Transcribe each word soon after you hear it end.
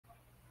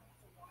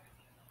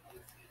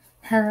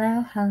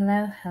Hello,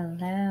 hello,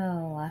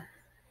 hello.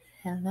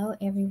 Hello,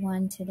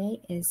 everyone. Today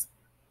is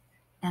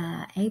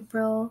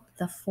April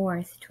the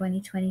 4th,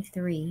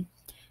 2023.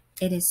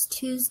 It is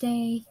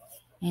Tuesday,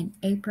 and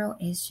April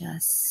is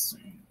just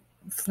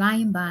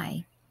flying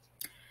by.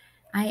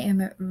 I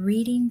am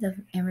reading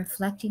and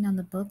reflecting on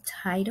the book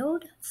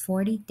titled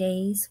 40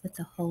 Days with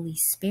the Holy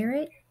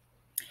Spirit,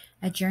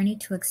 a journey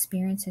to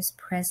experience His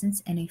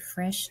presence in a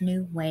fresh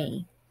new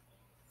way.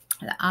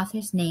 The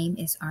author's name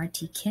is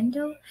R.T.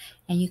 Kendall,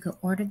 and you can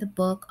order the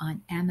book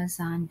on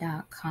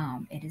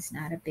Amazon.com. It is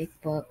not a big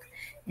book.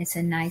 It's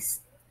a nice,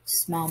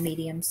 small,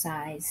 medium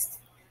sized.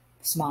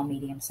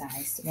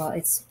 Well,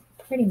 it's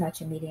pretty much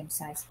a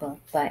medium-sized book,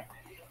 but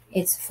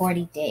it's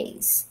 40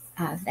 days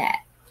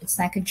that. It's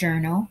like a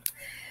journal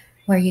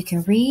where you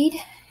can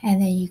read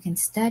and then you can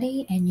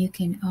study and you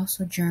can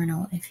also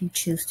journal if you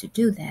choose to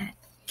do that.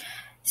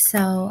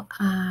 So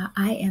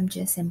I am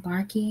just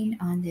embarking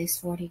on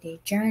this 40-day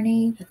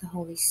journey with the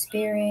Holy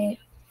Spirit,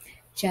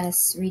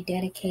 just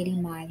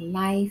rededicating my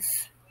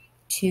life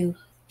to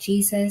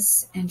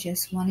Jesus and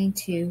just wanting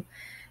to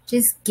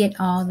just get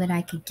all that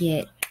I could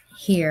get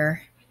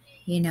here,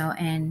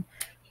 and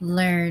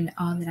learn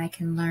all that I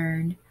can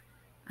learn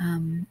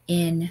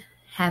in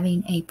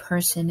having a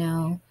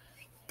personal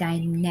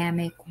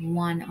dynamic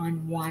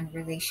one-on-one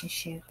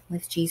relationship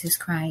with Jesus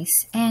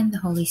Christ and the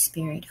Holy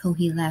Spirit, who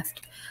He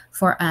left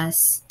for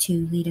us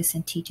to lead us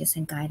and teach us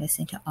and guide us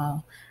into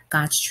all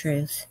God's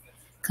truth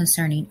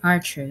concerning our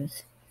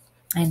truth.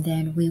 And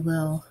then we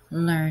will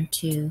learn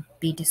to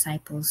be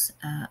disciples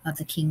of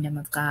the kingdom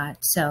of God.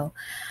 So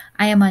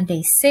I am on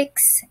day 6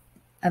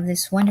 of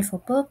this wonderful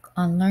book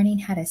on learning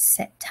how to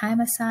set time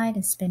aside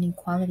and spending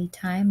quality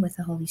time with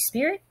the Holy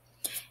Spirit.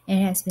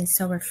 It has been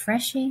so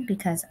refreshing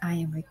because I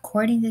am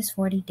recording this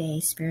 40-day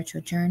spiritual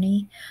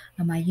journey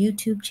on my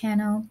YouTube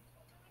channel,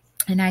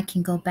 and I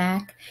can go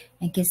back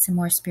and get some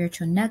more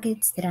spiritual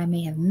nuggets that I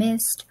may have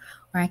missed,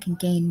 or I can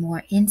gain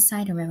more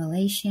insight and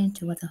revelation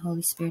to what the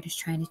Holy Spirit is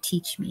trying to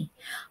teach me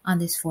on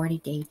this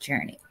 40-day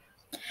journey.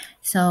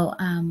 So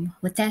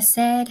with that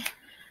said,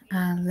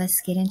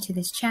 let's get into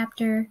this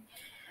chapter.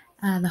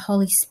 The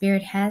Holy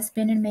Spirit has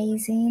been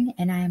amazing,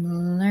 and I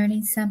am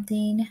learning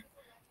something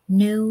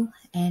new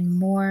and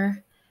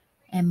more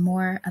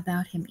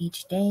about Him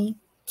each day.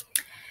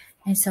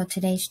 And so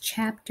today's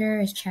chapter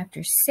is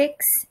chapter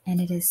 6, and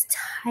it is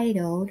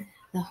titled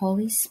The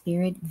Holy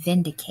Spirit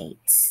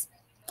Vendicates.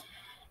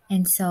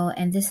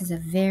 And this is a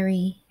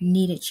very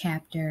needed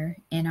chapter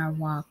in our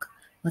walk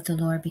with the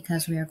Lord,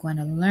 because we are going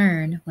to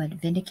learn what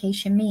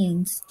vindication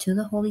means to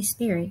the Holy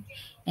Spirit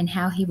and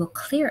how He will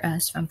clear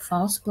us from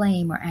false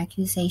blame or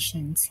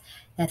accusations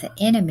that the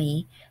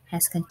enemy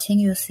has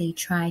continuously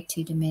tried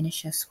to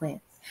diminish us with.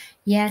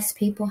 Yes,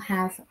 people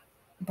have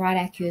brought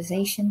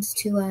accusations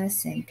to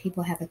us and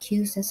people have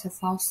accused us of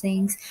false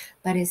things,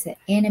 but it's the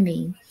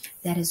enemy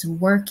that is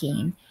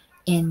working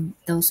in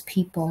those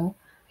people,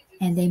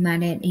 and they might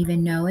not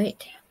even know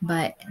it,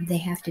 but they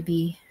have to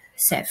be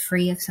set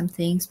free of some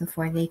things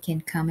before they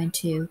can come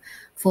into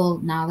full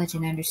knowledge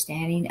and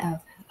understanding of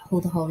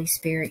who the Holy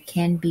Spirit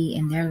can be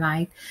in their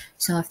life.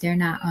 So if they're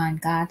not on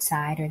God's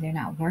side, or they're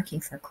not working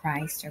for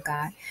Christ or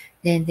God,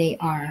 then they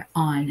are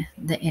on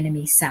the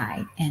enemy's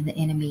side, and the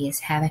enemy is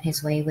having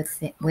his way with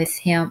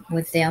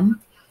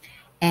them,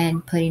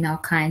 and putting all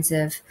kinds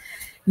of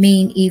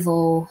mean,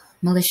 evil,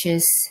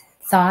 malicious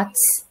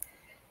thoughts,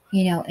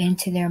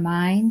 into their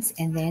minds,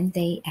 and then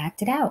they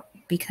act it out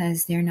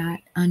because they're not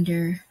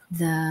under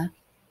the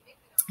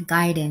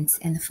guidance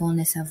and the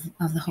fullness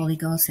of the Holy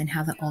Ghost, and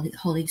how the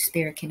Holy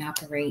Spirit can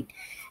operate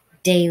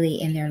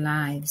daily in their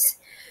lives.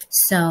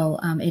 So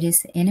it is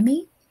the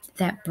enemy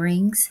that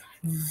brings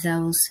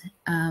those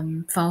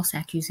false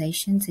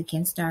accusations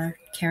against our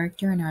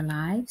character and our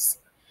lives.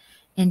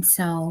 And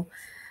so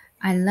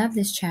I love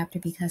this chapter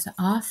because the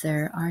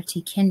author,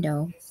 R.T.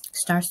 Kendall,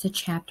 starts the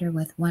chapter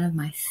with one of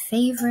my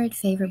favorite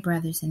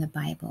brothers in the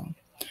Bible.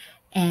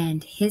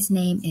 And his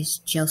name is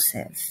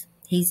Joseph.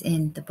 He's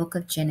in the book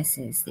of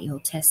Genesis, the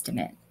Old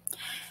Testament.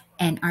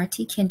 And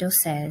R.T. Kendall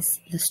says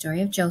the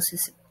story of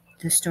Joseph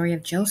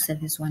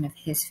is one of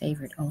his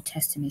favorite Old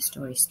Testament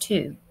stories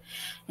too.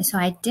 And so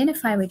I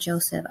identify with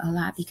Joseph a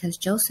lot because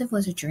Joseph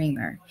was a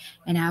dreamer,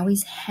 and I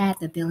always had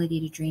the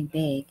ability to dream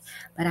big,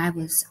 but I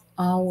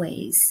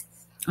always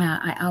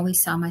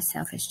saw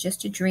myself as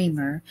just a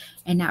dreamer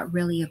and not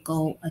really a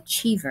goal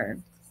achiever.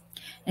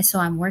 And so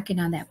I'm working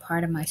on that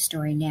part of my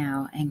story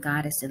now, and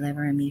God is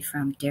delivering me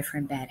from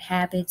different bad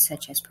habits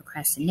such as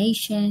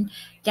procrastination,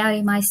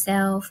 doubting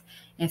myself,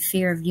 and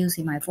fear of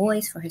using my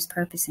voice for His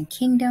purpose and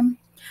kingdom.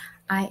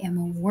 I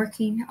am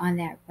working on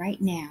that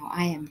right now.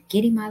 I am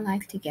getting my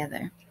life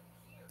together.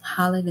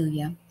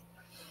 Hallelujah.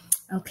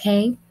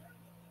 Okay.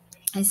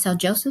 And so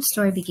Joseph's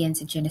story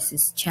begins in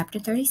Genesis chapter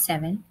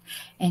 37,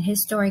 and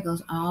his story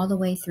goes all the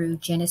way through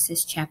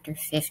Genesis chapter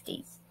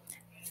 50.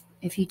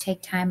 If you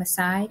take time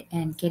aside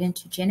and get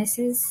into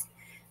Genesis,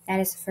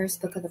 that is the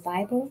first book of the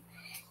Bible,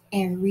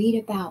 and read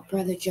about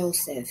Brother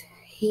Joseph.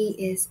 He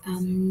is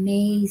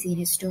amazing.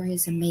 His story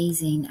is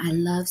amazing. I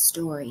love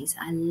stories.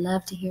 I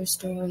love to hear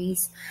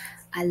stories.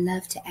 I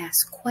love to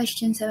ask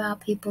questions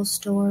about people's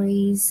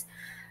stories.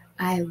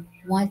 I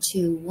want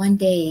to one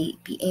day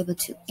be able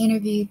to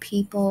interview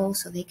people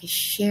so they can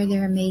share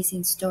their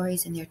amazing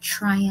stories and their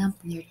triumph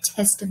and their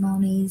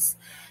testimonies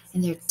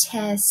and their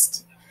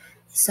tests.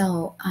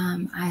 So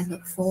I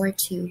look forward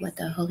to what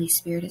the Holy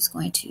Spirit is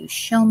going to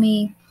show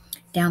me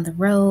down the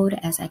road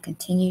as I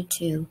continue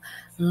to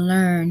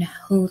learn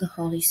who the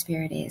Holy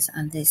Spirit is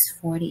on this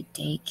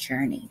 40-day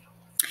journey.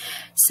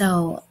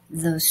 So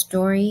the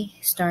story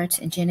starts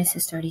in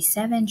Genesis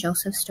 37,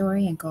 Joseph's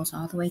story, and goes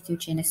all the way through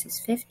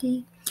Genesis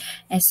 50.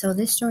 And so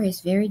this story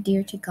is very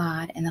dear to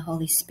God and the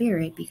Holy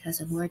Spirit because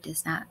the Lord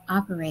does not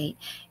operate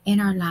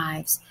in our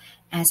lives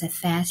as a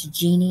fast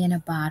genie in a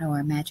bottle or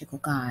a magical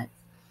God.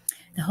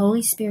 The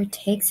Holy Spirit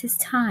takes his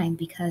time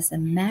because the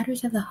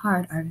matters of the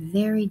heart are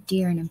very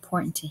dear and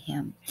important to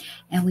him.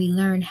 And we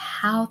learn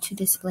how to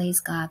display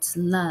God's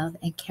love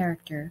and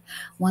character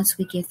once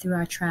we get through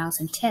our trials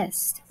and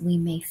tests we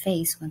may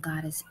face when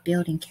God is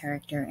building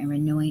character and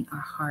renewing our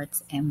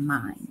hearts and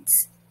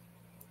minds.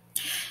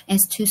 And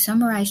to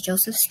summarize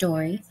Joseph's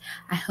story,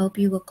 I hope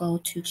you will go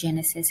to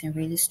Genesis and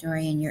read the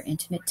story in your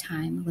intimate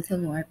time with the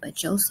Lord. But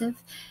Joseph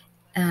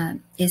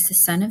is the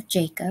son of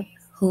Jacob,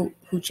 who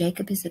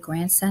Jacob is the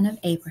grandson of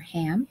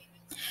Abraham.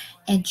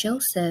 And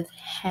Joseph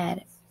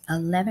had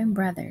 11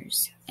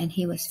 brothers, and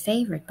he was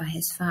favored by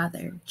his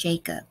father,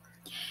 Jacob.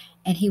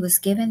 And he was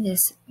given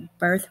this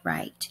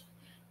birthright.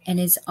 And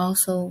it's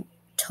also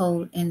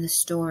told in the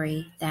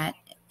story that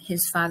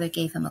his father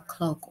gave him a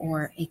cloak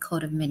or a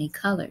coat of many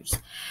colors.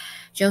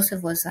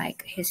 Joseph was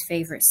like his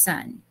favorite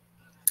son.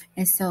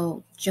 And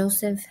so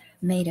Joseph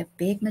made a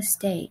big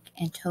mistake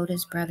and told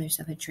his brothers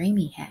of a dream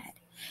he had.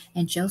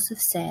 And Joseph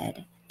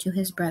said to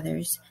his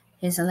brothers,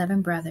 his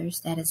 11 brothers,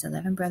 that his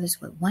 11 brothers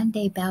would one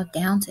day bow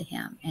down to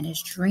him. And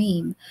his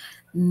dream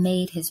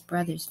made his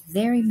brothers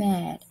very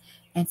mad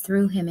and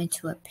threw him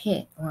into a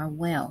pit or a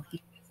well.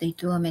 They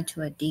threw him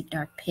into a deep,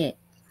 dark pit.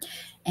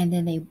 And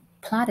then they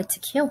plotted to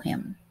kill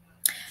him.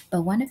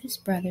 But one of his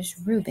brothers,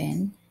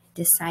 Reuben,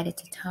 decided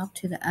to talk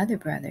to the other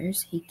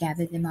brothers. He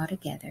gathered them all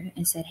together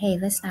and said, hey,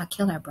 let's not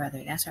kill our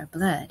brother. That's our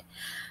blood.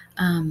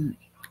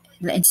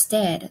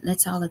 Instead,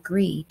 let's all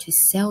agree to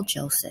sell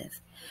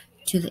Joseph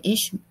to the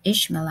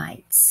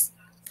Ishmaelites.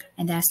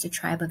 And that's the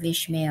tribe of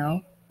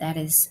Ishmael. That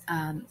is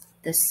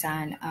the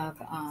son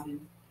of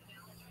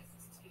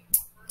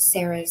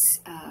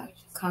Sarah's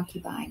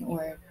concubine,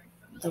 or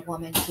the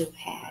woman who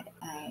had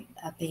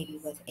a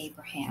baby with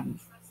Abraham.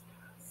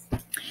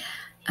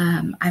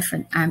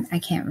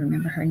 I can't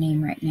remember her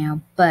name right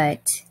now,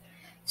 but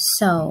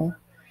so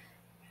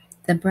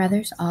the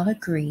brothers all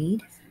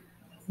agreed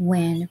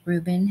when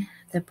Reuben,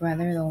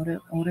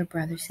 the older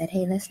brother, said,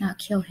 hey, let's not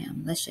kill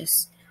him. Let's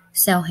just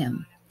sell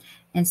him.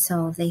 And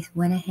so they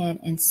went ahead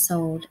and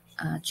sold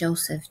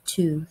Joseph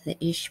to the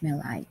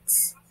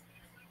Ishmaelites.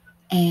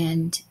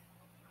 And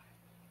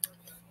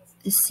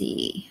let's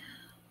see.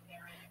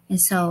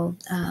 And so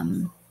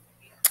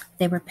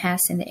the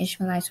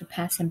Ishmaelites were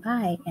passing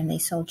by, and they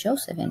sold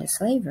Joseph into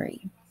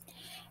slavery.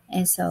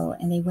 And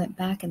they went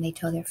back and they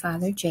told their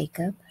father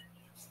Jacob,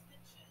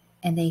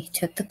 and they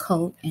took the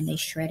coat and they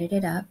shredded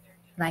it up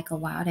like a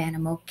wild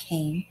animal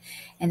came.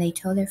 And they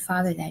told their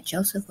father that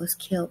Joseph was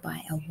killed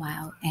by a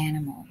wild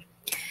animal,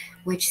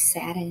 which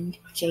saddened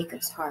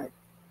Jacob's heart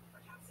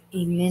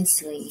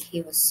immensely.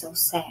 He was so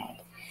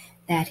sad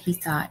that he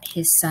thought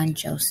his son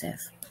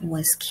Joseph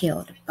was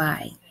killed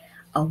by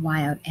a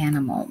wild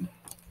animal.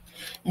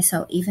 And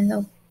so even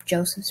though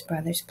Joseph's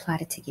brothers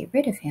plotted to get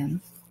rid of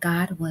him,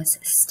 God was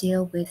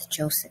still with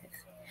Joseph.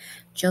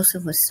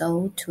 Joseph was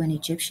sold to an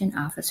Egyptian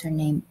officer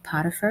named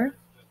Potiphar,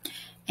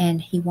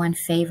 and he won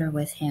favor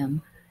with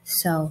him.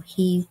 So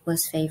he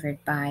was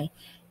favored by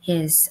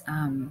his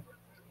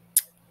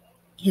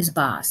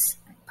boss.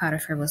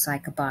 Potiphar was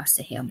like a boss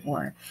to him,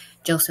 or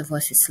Joseph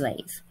was his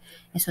slave.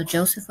 And so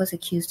Joseph was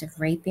accused of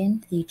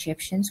raping the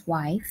Egyptian's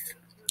wife.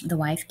 The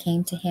wife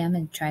came to him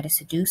and tried to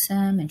seduce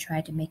him and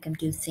tried to make him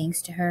do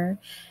things to her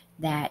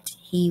that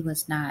he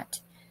was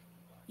not,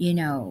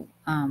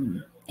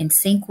 in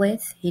sync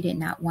with. He did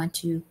not want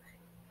to,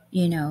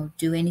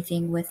 do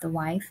anything with the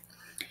wife.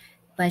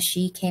 But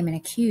she came and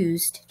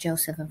accused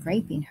Joseph of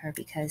raping her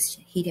because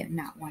he did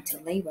not want to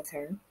lay with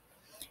her.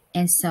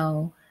 And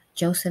so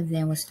Joseph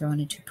then was thrown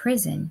into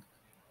prison.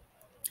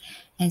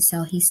 And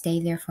so he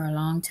stayed there for a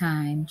long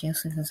time.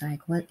 Joseph was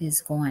like, what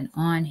is going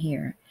on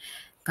here?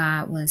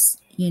 God was,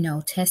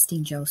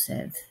 testing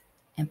Joseph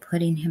and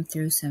putting him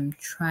through some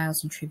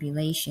trials and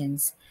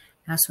tribulations.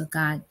 That's what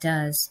God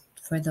does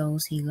for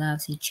those he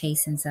loves. He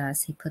chastens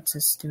us. He puts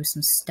us through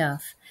some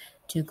stuff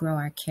to grow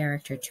our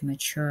character, to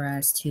mature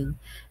us, to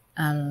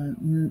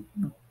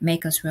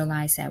make us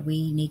realize that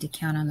we need to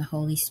count on the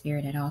Holy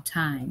Spirit at all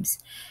times.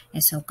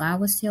 And so God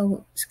was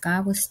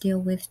still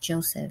with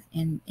Joseph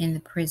in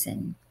the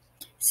prison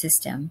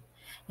system.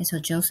 And so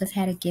Joseph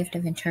had a gift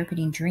of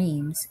interpreting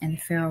dreams, and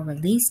the Pharaoh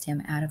released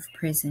him out of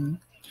prison.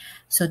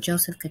 so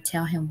Joseph could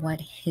tell him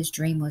what his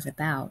dream was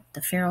about.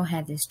 The Pharaoh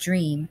had this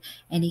dream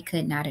and he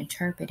could not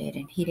interpret it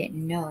and he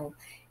didn't know.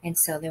 And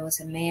so there was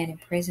a man in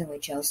prison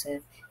with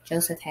Joseph.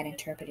 Joseph had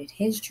interpreted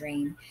his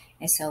dream.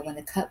 And so when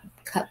the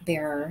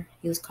cupbearer,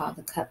 he was called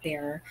the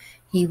cupbearer,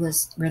 he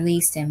was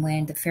released. And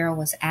when the Pharaoh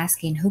was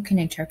asking, who can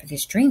interpret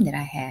this dream that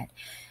I had?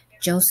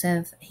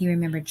 Joseph, he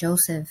remembered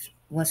Joseph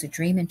was a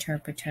dream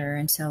interpreter.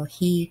 And so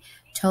he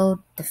told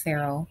the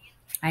Pharaoh,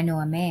 I know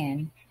a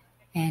man.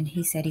 And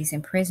he said he's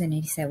in prison.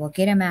 And he said, well,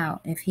 get him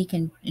out. If he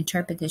can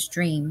interpret this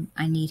dream,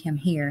 I need him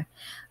here.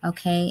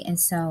 Okay. And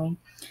so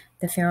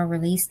the Pharaoh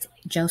released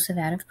Joseph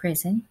out of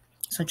prison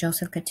so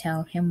Joseph could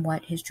tell him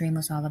what his dream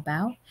was all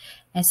about.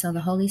 And so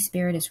the Holy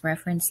Spirit is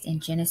referenced in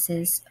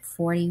Genesis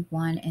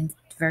 41 and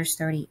verse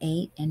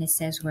 38. And it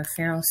says, where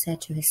Pharaoh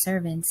said to his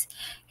servants,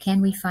 can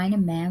we find a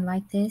man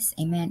like this,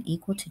 a man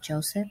equal to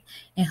Joseph,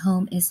 in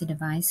whom is the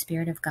divine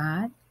spirit of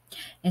God?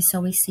 And so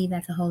we see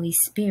that the Holy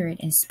Spirit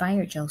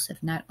inspired Joseph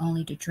not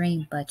only to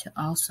dream, but to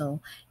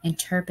also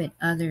interpret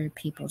other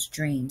people's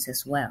dreams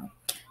as well.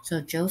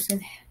 So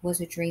Joseph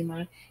was a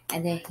dreamer,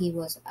 and then he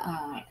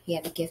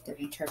had the gift of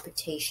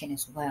interpretation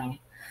as well.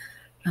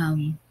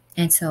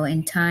 And so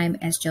in time,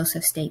 as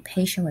Joseph stayed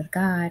patient with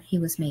God, he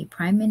was made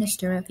prime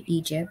minister of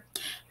Egypt.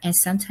 And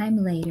sometime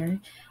later,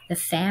 the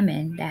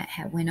famine that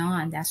had went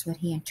on, that's what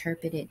he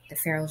interpreted the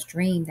Pharaoh's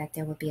dream, that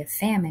there would be a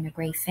famine, a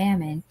great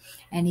famine.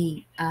 And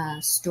he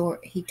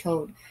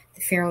told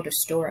the Pharaoh to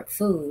store up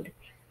food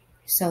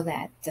so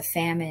that the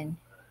famine,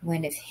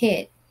 when it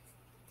hit,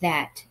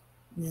 that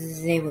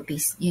they would be,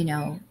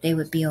 they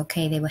would be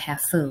okay. They would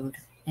have food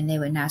and they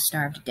would not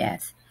starve to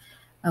death.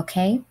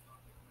 Okay.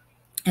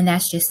 And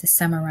that's just to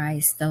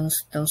summarize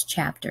those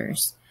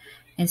chapters.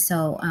 And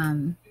so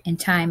in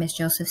time, as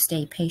Joseph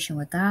stayed patient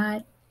with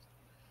God,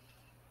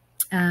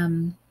 let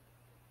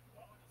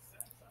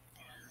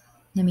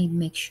me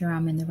make sure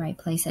I'm in the right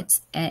place.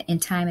 In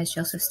time, as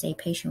Joseph stayed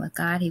patient with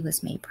God, he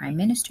was made prime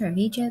minister of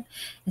Egypt.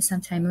 And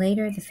sometime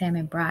later, the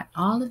famine brought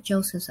all of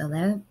Joseph's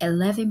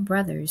 11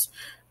 brothers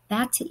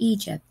back to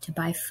Egypt to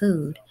buy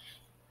food.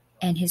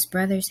 And his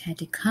brothers had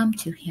to come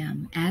to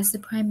him as the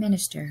prime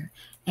minister,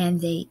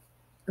 and they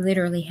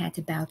literally had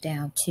to bow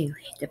down to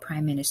the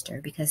prime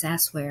minister because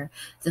that's where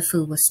the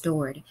food was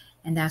stored,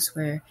 and that's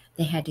where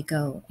they had to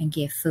go and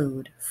give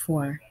food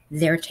for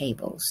their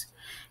tables.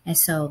 And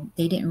so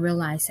they didn't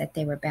realize that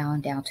they were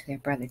bowing down to their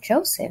brother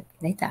Joseph.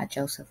 They thought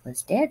Joseph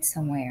was dead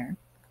somewhere,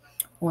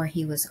 or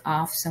he was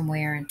off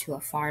somewhere into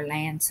a far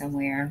land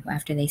somewhere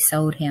after they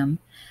sold him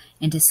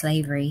into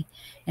slavery.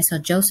 And so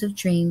Joseph's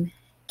dream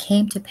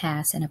came to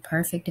pass in a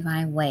perfect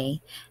divine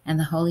way, and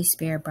the Holy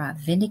Spirit brought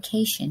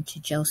vindication to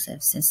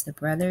Joseph since the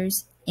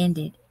brothers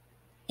ended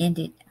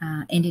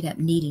up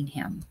needing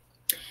him.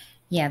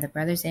 Yeah, the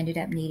brothers ended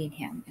up needing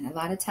him. And a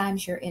lot of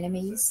times your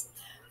enemies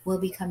will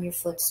become your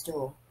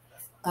footstool.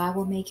 God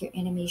will make your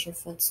enemies your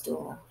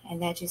footstool.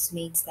 And that just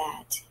means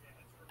that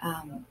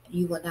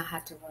you will not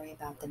have to worry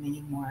about them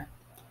anymore.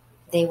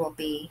 They will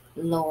be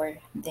lower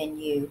than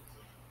you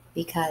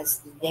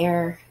because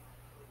they're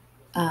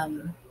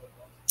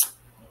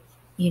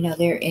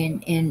they're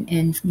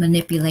in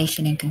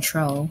manipulation and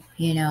control.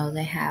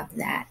 They have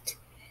that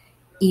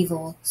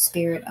evil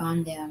spirit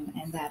on them,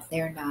 and that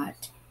they're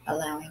not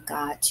allowing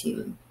God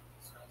to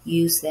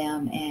use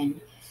them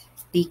and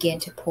begin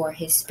to pour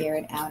his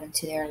spirit out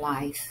into their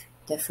life.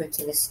 The fruits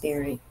of the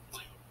Spirit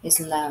is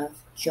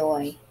love,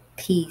 joy,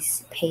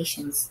 peace,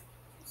 patience,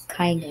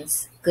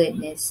 kindness,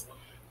 goodness,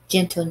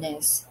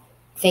 gentleness,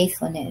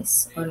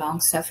 faithfulness, or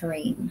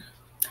long-suffering.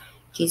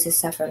 Jesus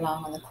suffered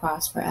long on the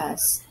cross for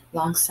us.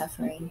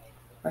 Long-suffering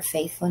or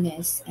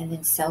faithfulness, and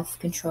then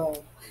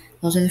self-control.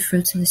 Those are the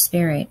fruits of the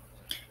Spirit.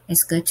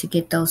 It's good to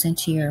get those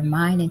into your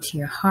mind, into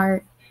your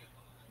heart.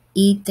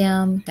 Eat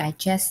them,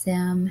 digest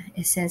them.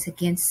 It says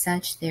against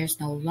such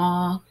there's no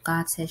law.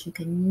 God says you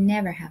can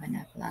never have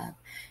enough love.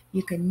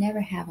 You can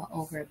never have an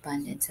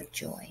overabundance of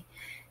joy.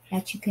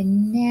 That you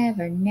can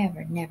never,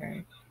 never,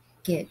 never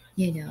get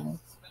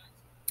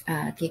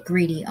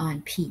greedy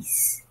on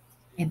peace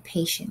and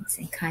patience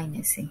and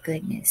kindness and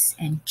goodness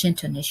and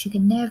gentleness. You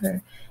can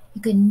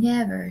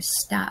never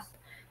stop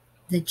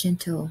the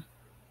gentle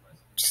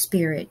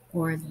spirit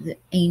or the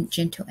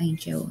gentle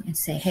angel and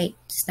say, hey,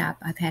 stop,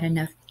 I've had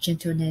enough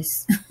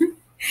gentleness.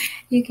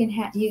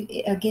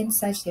 Against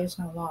such there's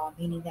no law,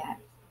 meaning that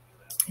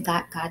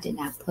God did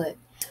not put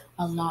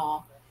a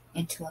law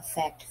into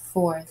effect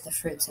for the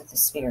fruits of the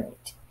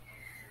Spirit.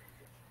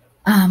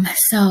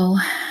 So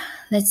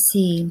let's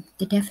see.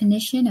 The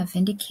definition of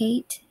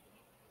vindicate.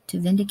 To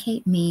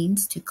vindicate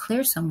means to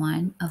clear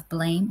someone of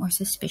blame or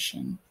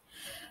suspicion,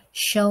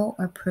 show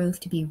or prove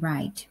to be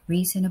right,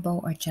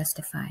 reasonable, or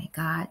justify.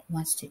 God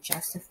wants to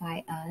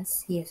justify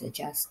us. He is a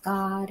just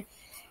God.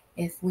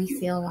 If we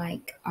feel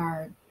like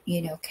our,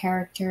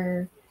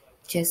 character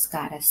just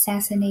got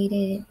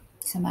assassinated,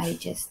 somebody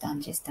just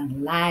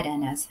done lied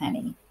on us,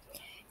 honey.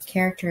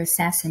 Character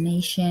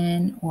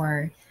assassination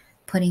or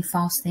putting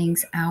false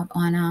things out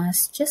on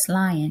us, just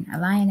lying. A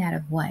lying out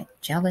of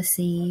what?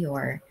 Jealousy,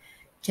 or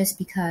just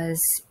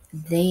because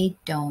they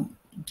don't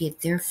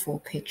get their full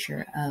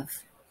picture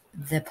of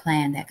the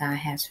plan that God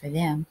has for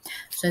them.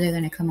 So they're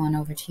going to come on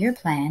over to your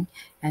plan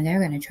and they're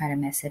going to try to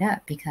mess it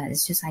up, because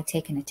it's just like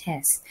taking a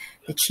test.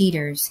 The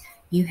cheaters,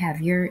 you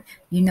have you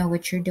know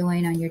what you're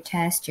doing on your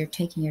test. You're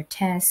taking your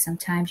test.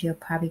 Sometimes you'll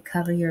probably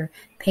cover your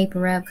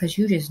paper up because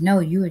you just know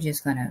you were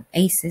just going to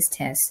ace this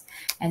test.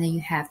 And then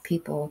you have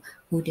people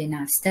who did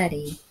not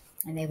study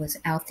and they was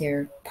out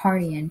there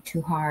partying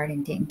too hard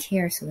and didn't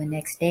care. So the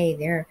next day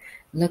they're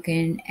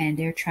looking and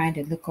they're trying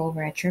to look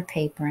over at your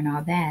paper and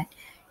all that.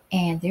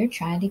 And they're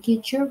trying to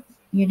get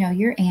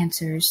your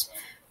answers,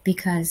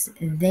 because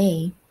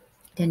they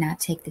did not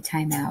take the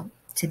time out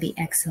to be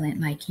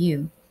excellent like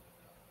you.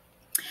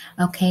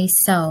 Okay,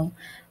 so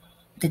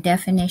the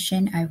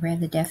definition, I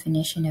read the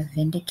definition of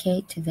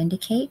vindicate, to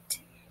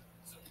vindicate.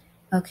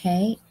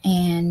 Okay,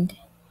 and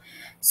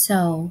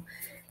so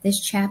this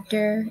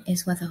chapter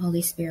is what the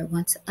Holy Spirit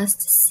wants us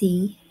to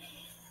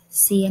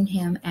see in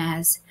him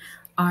as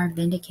our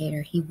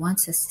vindicator. He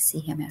wants us to see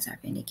him as our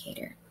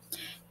vindicator.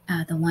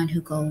 The one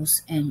who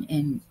goes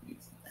and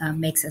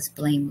makes us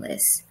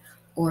blameless,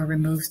 or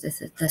removes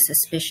the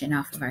suspicion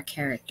off of our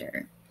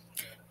character,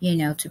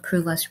 to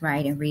prove us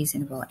right and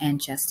reasonable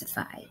and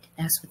justified.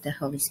 That's what the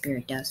Holy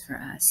Spirit does for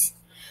us.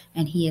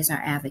 And he is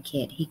our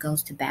advocate. He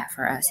goes to bat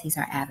for us. He's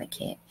our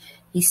advocate.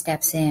 He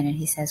steps in and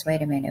he says,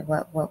 wait a minute,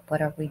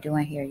 what are we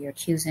doing here? You're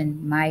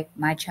accusing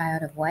my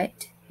child of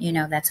what?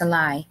 That's a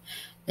lie.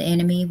 The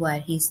enemy,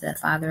 what? He's the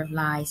father of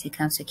lies. He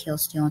comes to kill,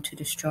 steal, and to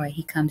destroy.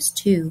 He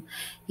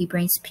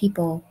brings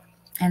people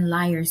and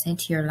liars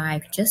into your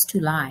life just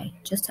to lie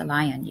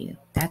on you.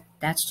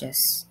 That's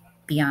just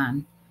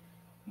beyond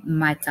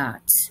my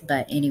thoughts.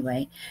 But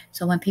anyway,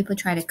 so when people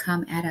try to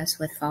come at us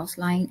with a false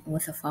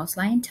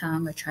lying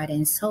tongue, or try to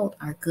insult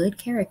our good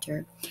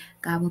character,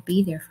 God will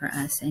be there for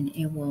us, and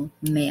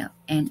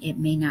it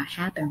may not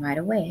happen right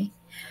away,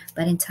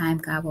 but in time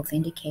God will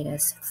vindicate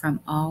us from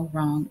all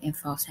wrong and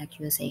false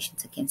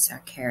accusations against our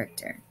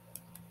character.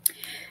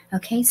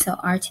 Okay, so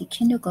R.T.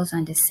 Kendall goes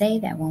on to say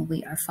that when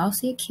we are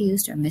falsely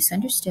accused or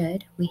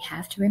misunderstood, we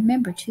have to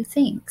remember two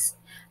things.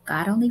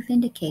 God only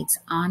vindicates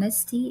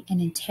honesty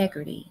and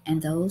integrity,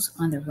 and those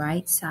on the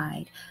right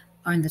side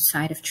are on the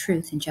side of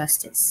truth and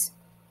justice.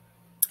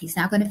 He's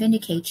not going to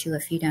vindicate you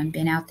if you done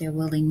been out there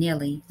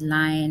willy-nilly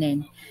lying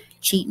and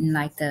cheating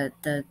like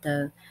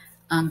the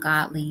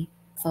ungodly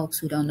folks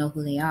who don't know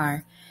who they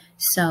are.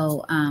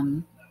 So,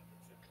 and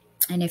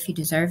if you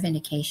deserve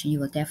vindication, you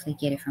will definitely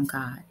get it from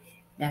God.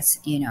 That's,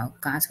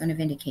 God's going to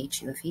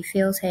vindicate you. If he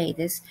feels, hey,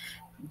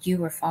 you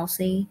were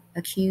falsely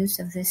accused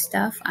of this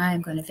stuff, I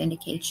am going to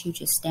vindicate you.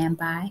 Just stand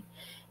by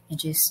and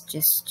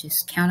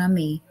just count on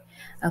me.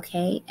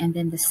 Okay. And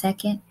then the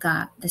second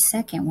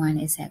one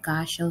is that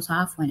God shows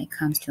off when it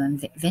comes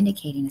to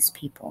vindicating his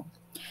people.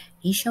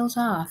 He shows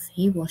off.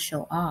 He will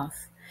show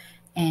off,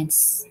 and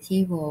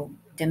he will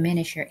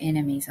diminish your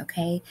enemies.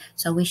 Okay.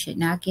 So we should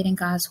not get in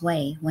God's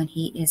way when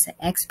he is an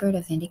expert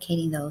of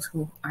vindicating those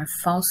who are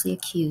falsely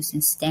accused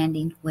and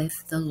standing with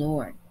the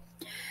Lord.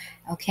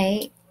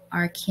 Okay.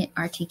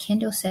 R.T.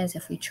 Kendall says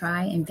if we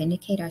try and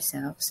vindicate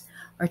ourselves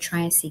or try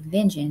and seek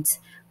vengeance,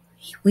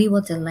 we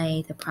will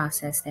delay the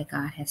process that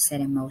God has set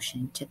in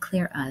motion to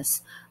clear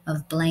us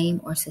of blame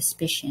or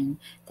suspicion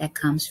that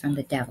comes from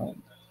the devil.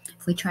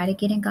 If we try to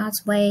get in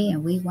God's way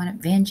and we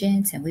want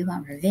vengeance and we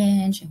want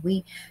revenge, and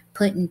we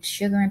putting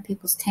sugar in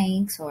people's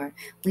tanks, or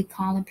we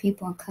calling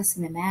people and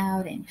cussing them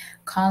out, and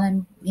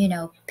calling,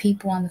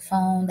 people on the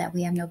phone that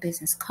we have no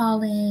business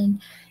calling,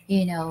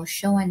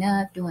 showing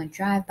up, doing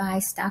drive-by,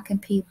 stalking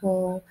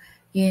people,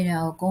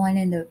 going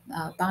in the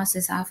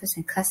boss's office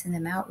and cussing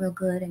them out real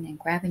good, and then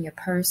grabbing your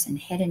purse and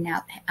heading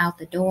out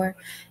the door.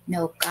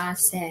 No, God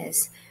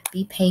says,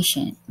 be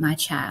patient, my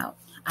child.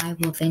 I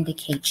will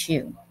vindicate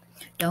you.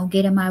 Don't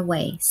get in my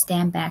way.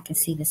 Stand back and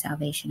see the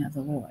salvation of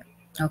the Lord.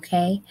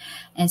 Okay?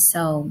 And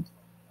so,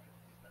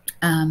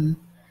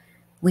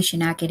 we should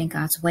not get in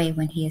God's way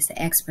when he is the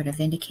expert of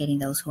vindicating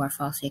those who are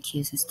falsely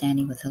accused and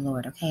standing with the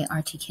Lord. Okay,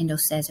 R.T. Kendall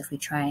says if we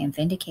try and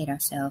vindicate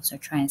ourselves or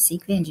try and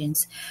seek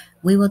vengeance,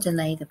 we will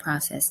delay the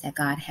process that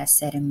God has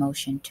set in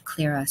motion to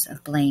clear us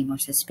of blame or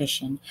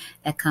suspicion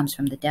that comes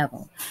from the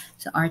devil.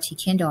 So R.T.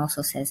 Kendall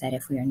also says that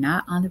if we are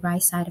not on the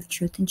right side of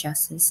truth and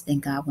justice,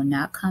 then God will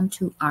not come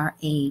to our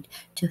aid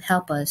to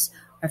help us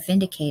or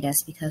vindicate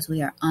us, because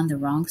we are on the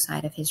wrong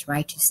side of his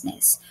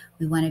righteousness.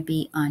 We want to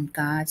be on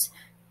God's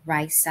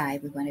right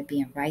side. We want to be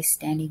in right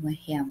standing with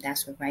him.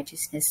 That's what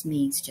righteousness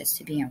means, just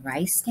to be in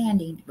right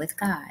standing with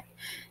God,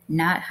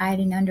 not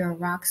hiding under a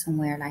rock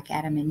somewhere like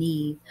Adam and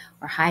Eve,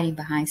 or hiding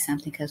behind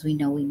something because we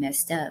know we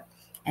messed up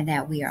and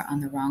that we are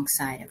on the wrong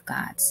side of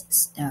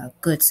God's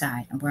good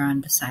side, and we're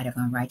on the side of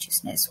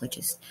unrighteousness, which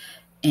is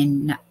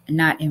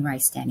not in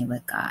right standing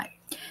with God.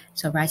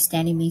 So right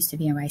standing means to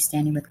be in right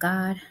standing with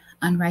God.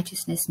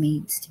 Unrighteousness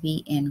means to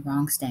be in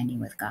wrong standing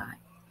with God.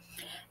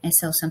 And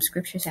so some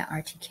scriptures that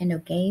R.T. Kendall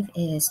gave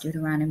is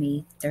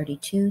Deuteronomy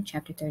 32,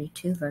 chapter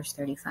 32, verse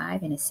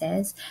 35. And it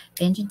says,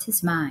 vengeance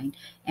is mine,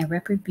 and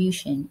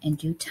retribution in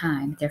due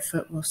time. Their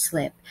foot will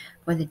slip,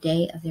 for the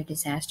day of their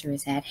disaster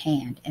is at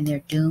hand, and their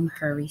doom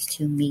hurries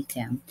to meet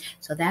them.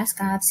 So that's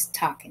God's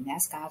talking.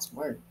 That's God's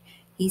word.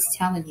 He's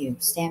telling you,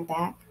 stand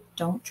back.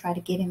 Don't try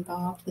to get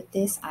involved with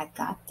this. I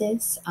got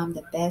this. I'm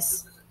the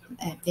best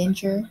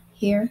avenger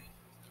here.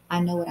 I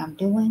know what I'm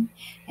doing,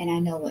 and I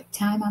know what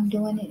time I'm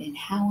doing it and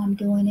how I'm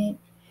doing it.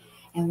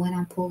 And when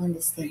I'm pulling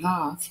this thing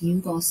off, you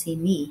gonna see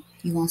me.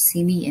 You gonna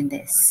see me in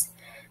this,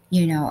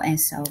 and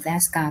so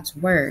that's God's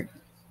word.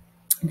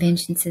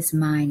 Vengeance is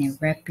mine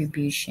and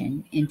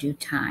retribution in due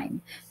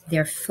time.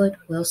 Their foot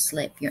will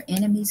slip. Your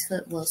enemy's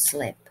foot will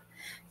slip.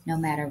 No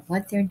matter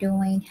what they're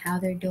doing, how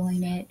they're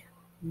doing it,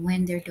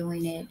 when they're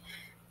doing it,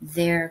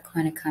 they're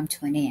going to come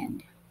to an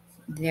end.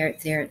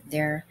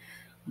 Their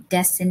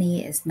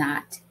destiny is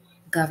not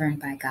governed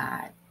by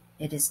God.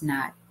 It is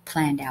not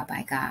planned out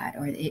by God.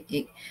 Or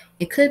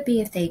it could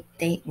be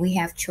if we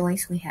have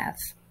choice. We have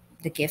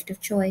the gift of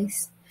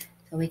choice.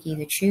 So we can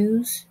either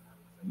choose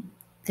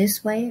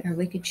this way or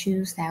we could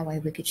choose that way.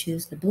 We could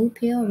choose the blue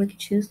pill or we could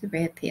choose the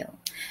red pill.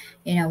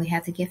 We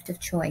have the gift of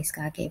choice.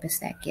 God gave us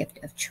that gift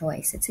of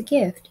choice. It's a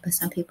gift, but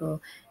some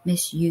people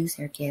misuse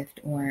their gift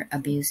or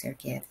abuse their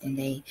gift, and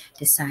they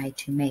decide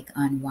to make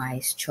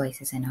unwise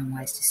choices and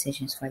unwise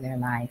decisions for their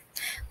life.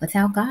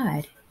 Without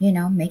God,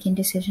 making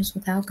decisions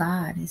without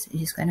God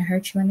is going to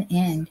hurt you in the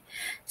end.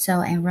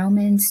 So in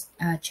Romans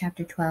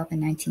chapter 12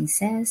 and 19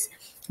 says,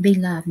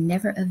 beloved,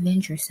 never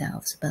avenge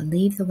yourselves, but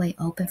leave the way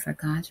open for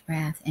God's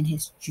wrath and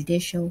his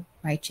judicial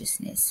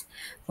righteousness.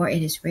 For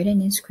it is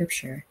written in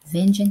Scripture,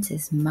 vengeance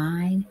is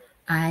mine,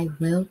 I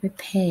will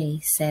repay,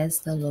 says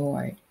the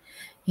Lord.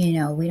 We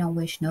don't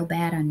wish no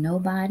bad on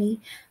nobody,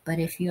 but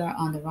if you are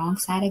on the wrong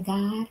side of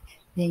God,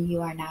 then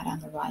you are not on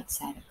the right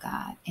side of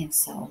God. And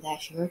so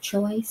that's your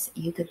choice.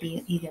 You could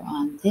be either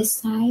on this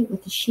side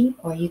with the sheep,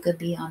 or you could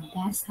be on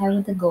that side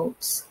with the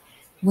goats.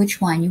 Which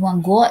one? You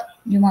want goat?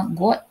 You want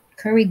goat?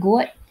 Curry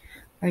goat?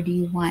 Or do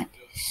you want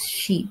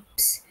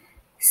sheep's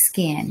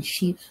skin,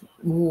 sheep's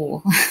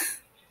wool?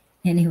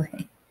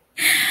 Anyway.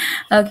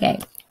 Okay.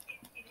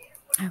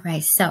 All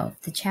right. So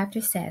the chapter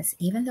says,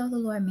 even though the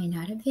Lord may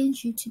not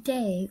avenge you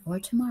today or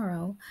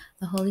tomorrow,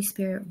 the Holy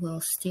Spirit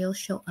will still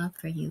show up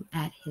for you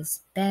at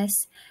his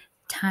best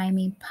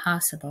timing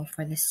possible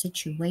for the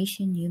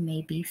situation you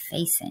may be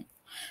facing.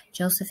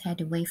 Joseph had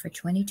to wait for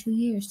 22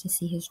 years to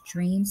see his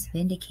dreams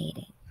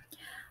vindicated.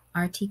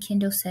 R.T.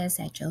 Kendall says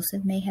that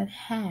Joseph may have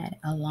had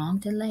a long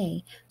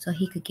delay so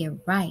he could get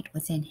right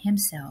within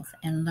himself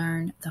and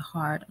learn the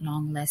hard,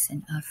 long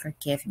lesson of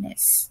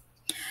forgiveness.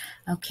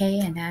 Okay,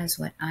 and that is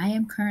what I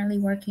am currently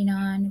working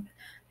on.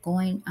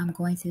 I'm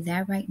going through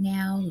that right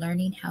now,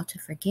 learning how to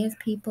forgive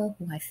people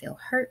who I feel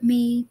hurt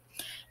me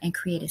and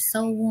created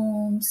soul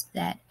wounds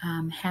that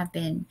I've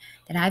been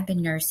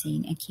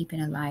nursing and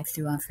keeping alive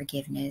through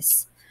unforgiveness.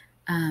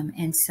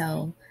 And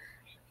so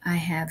I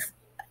have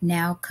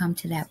now come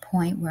to that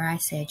point where I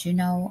said,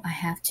 I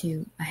have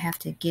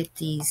to get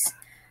these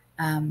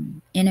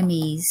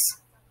enemies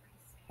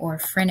or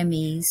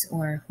frenemies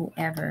or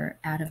whoever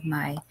out of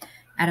my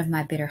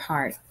bitter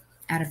heart,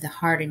 out of the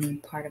hardening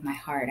part of my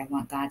heart. I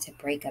want God to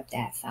break up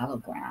that fallow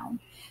ground,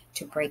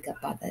 to break up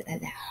all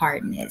that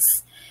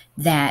hardness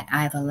that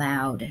I've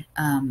allowed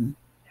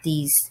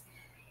these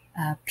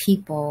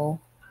people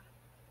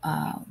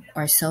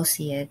or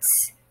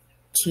associates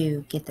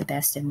to get the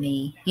best of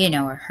me,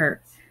 or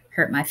hurt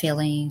my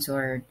feelings,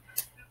 or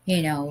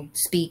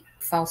speak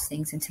false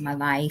things into my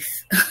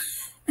life.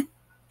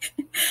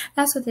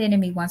 That's what the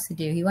enemy wants to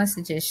do. He wants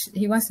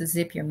to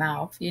zip your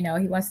mouth. He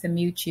wants to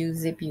mute you,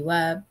 zip you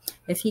up.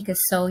 If he could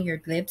sew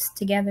your lips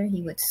together,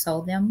 he would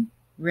sew them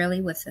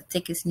really with the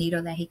thickest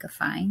needle that he could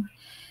find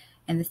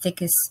and the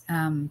thickest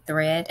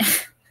thread,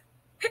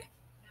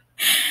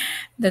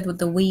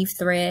 the weave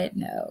thread.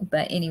 No,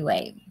 but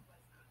anyway.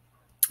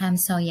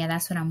 So yeah,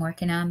 that's what I'm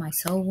working on. My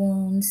soul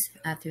wounds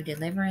through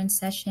deliverance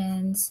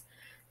sessions.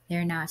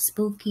 They're not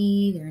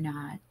spooky. They're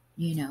not,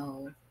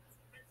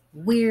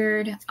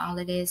 weird. All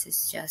it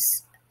is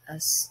just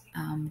us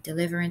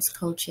deliverance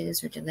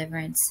coaches or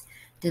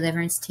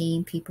deliverance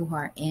team, people who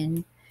are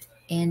in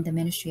the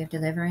ministry of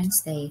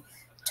deliverance. They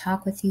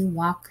talk with you,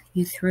 walk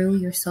you through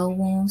your soul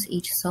wounds,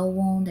 each soul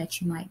wound that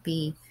you might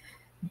be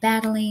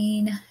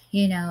battling,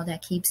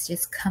 that keeps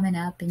just coming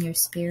up in your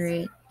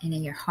spirit and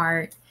in your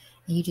heart.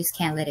 And you just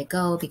can't let it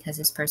go because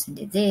this person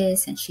did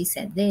this and she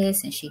said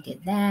this and she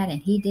did that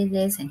and he did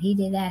this and he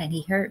did that and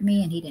he hurt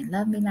me and he didn't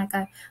love me like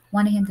I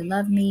wanted him to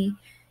love me.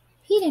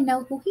 He didn't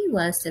know who he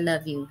was to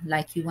love you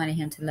like you wanted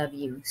him to love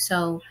you.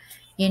 So,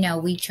 we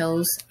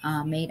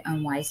made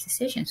unwise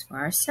decisions for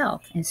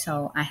ourselves. And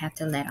so I have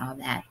to let all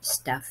that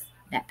stuff,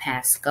 that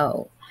past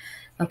go.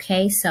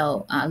 Okay,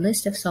 so a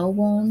list of soul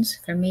wounds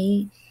for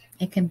me,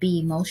 it can be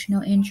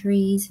emotional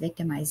injuries,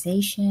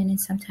 victimization in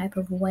some type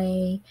of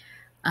way.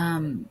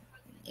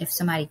 If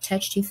somebody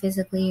touched you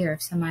physically, or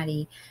if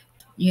somebody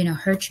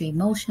hurt you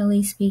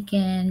emotionally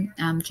speaking,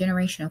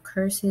 generational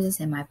curses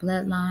in my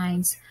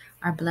bloodlines.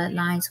 Our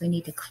bloodlines, we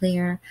need to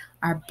clear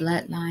our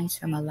bloodlines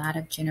from a lot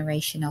of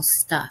generational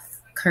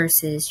stuff.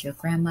 Curses, your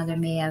grandmother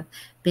may have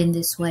been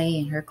this way,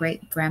 and her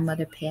great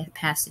grandmother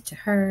passed it to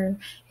her,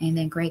 and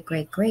then great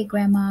great great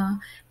grandma,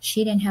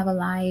 she didn't have a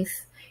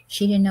life.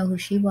 She didn't know who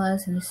she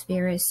was in the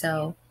spirit,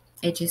 so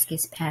it just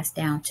gets passed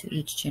down to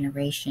each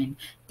generation.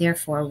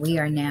 Therefore, we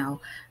are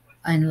now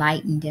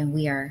enlightened and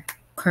we are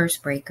curse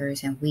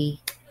breakers, and we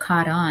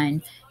caught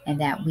on,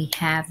 and that we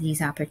have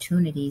these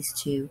opportunities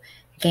to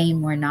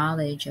gain more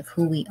knowledge of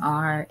who we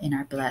are in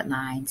our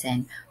bloodlines,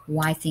 and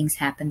why things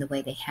happen the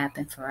way they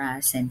happen for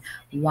us, and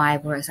why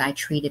was I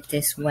treated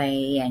this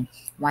way, and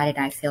why did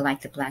I feel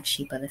like the black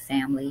sheep of the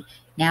family.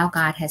 Now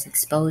God has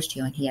exposed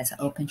you, and he has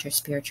opened your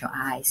spiritual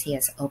eyes. He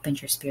has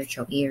opened your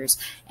spiritual ears,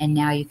 and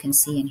now you can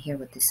see and hear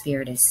what the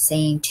Spirit is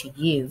saying to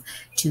you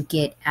to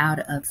get out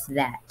of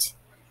that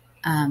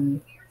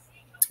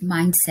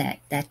mindset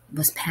that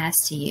was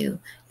passed to you.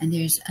 And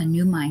there's a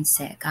new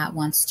mindset. God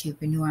wants to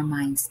renew our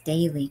minds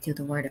daily through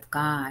the word of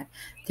God,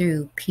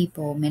 through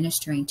people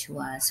ministering to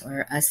us,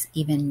 or us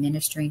even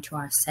ministering to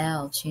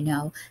ourselves.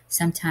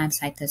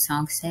 Sometimes, like the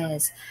song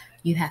says,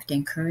 you have to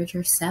encourage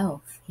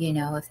yourself.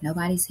 If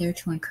nobody's there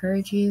to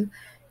encourage you,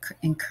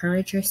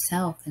 encourage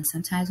yourself. And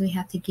sometimes we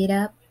have to get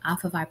up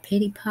off of our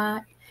pity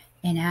pot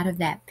and out of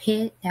that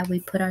pit that we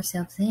put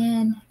ourselves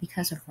in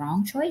because of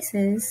wrong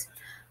choices,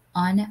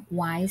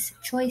 unwise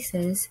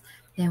choices.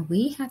 Then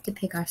we have to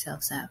pick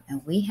ourselves up,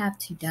 and we have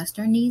to dust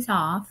our knees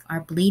off, our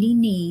bleeding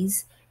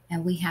knees,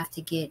 and we have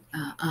to get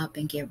up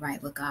and get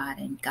right with God,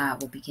 and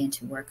God will begin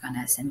to work on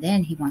us. And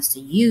then he wants to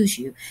use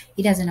you.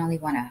 He doesn't only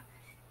want to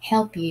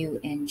help you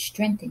and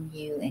strengthen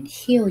you and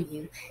heal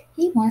you.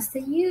 He wants to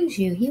use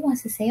you. He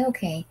wants to say,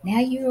 okay, now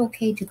you're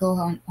okay to go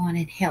on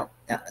and help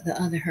the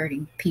other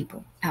hurting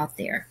people out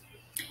there.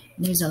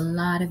 There's a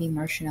lot of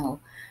emotional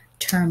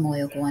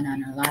turmoil going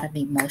on, a lot of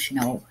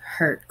emotional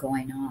hurt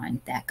going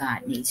on that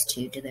God needs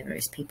to deliver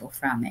his people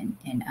from,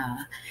 and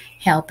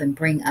help and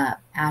bring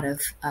up out of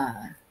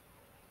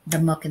the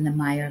muck and the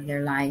mire of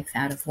their life,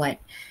 out of what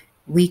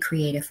we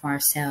created for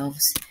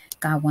ourselves.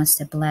 God wants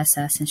to bless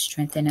us and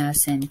strengthen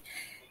us, and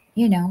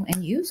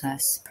and use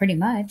us, pretty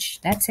much.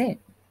 That's it.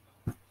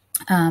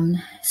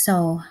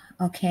 So,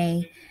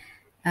 okay,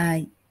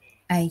 I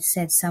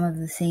said some of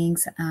the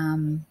things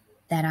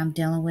that I'm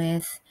dealing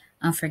with: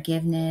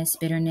 unforgiveness,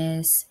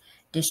 bitterness,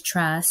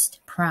 distrust,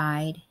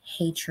 pride,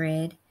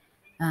 hatred.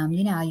 How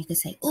you could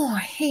say, "Oh, I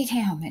hate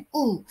him," and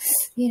 "Oh,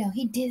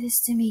 he did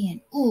this to me,"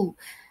 and "Oh."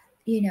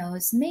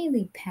 It's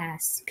mainly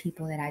past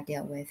people that I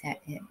dealt with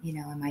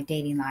in my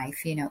dating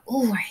life.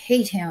 Oh, I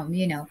hate him.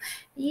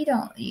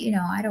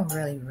 I don't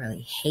really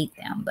hate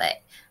them,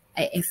 but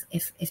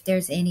if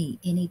there's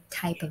any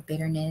type of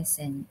bitterness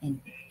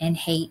and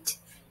hate,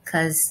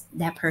 because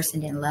that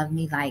person didn't love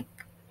me like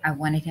I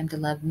wanted him to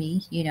love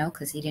me,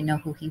 because he didn't know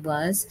who he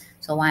was.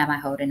 So why am I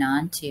holding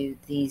on to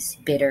these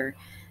bitter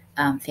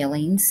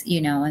feelings,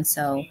 And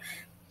so,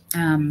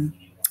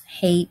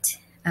 hate,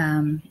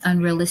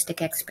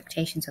 unrealistic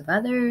expectations of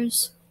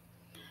others,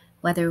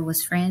 whether it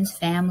was friends,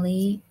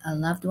 family,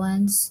 loved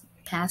ones,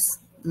 past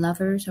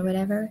lovers, or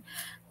whatever,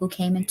 who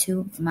came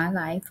into my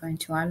life or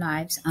into our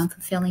lives,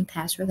 unfulfilling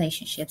past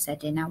relationships that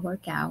did not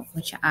work out,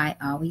 which I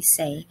always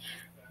say,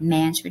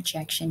 man's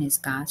rejection is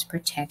God's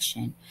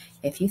protection.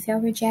 If you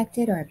felt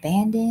rejected or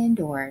abandoned,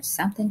 or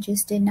something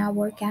just did not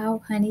work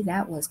out, honey,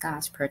 that was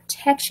God's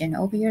protection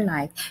over your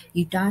life.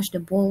 You dodged a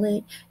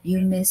bullet. You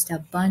missed a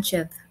bunch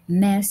of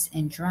mess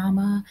and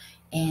drama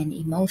and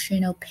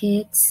emotional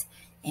pits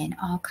and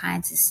all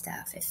kinds of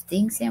stuff. If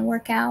things didn't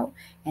work out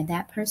and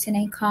that person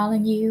ain't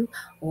calling you,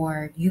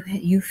 or you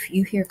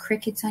hear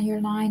crickets on your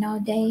line all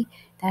day,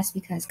 that's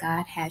because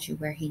God has you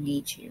where he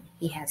needs you.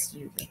 He has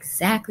you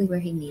exactly where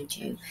he needs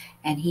you,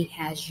 and he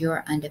has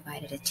your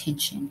undivided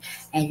attention.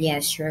 And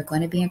yes, you're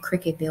going to be in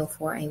Cricketville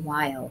for a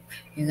while.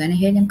 You're going to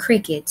hear them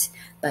crickets,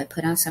 but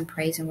put on some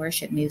praise and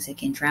worship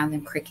music and drown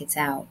them crickets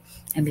out,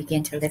 and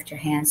begin to lift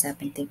your hands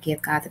up and to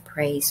give God the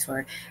praise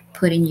for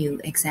putting you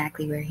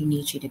exactly where he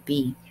needs you to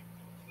be.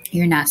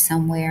 You're not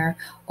somewhere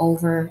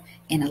over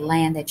in a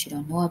land that you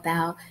don't know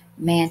about,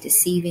 man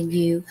deceiving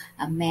you,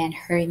 a man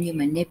hurting you,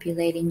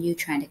 manipulating you,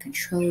 trying to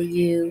control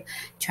you,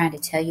 trying to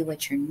tell you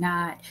what you're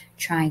not,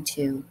 trying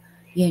to,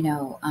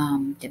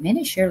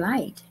 diminish your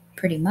light,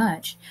 pretty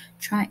much,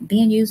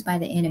 being used by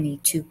the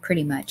enemy to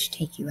pretty much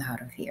take you out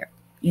of here,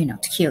 to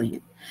kill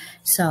you.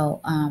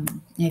 So,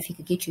 if he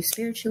could get you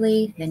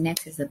spiritually, then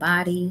next is the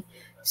body.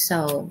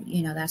 So,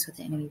 that's what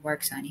the enemy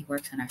works on. He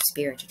works on our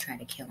spirit to try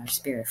to kill our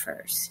spirit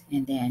first.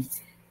 And then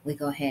we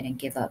go ahead and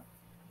give up,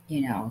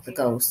 the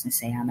ghost, and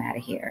say, I'm out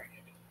of here.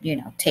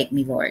 Take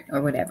me, Lord,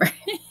 or whatever.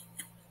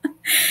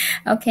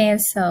 Okay,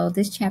 so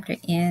this chapter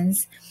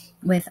ends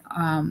with,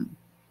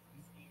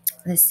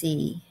 let's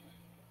see.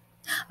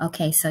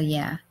 Okay, so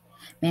yeah,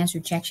 man's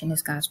rejection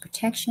is God's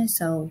protection.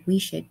 So we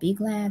should be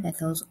glad that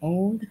those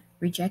old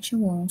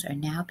rejection wounds are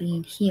now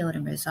being healed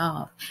and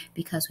resolved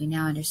because we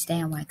now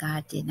understand why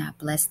God did not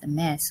bless the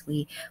mess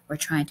we were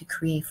trying to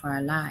create for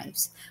our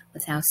lives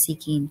without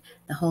seeking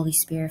the Holy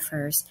Spirit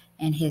first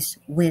and His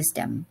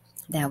wisdom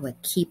that would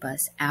keep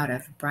us out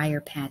of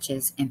briar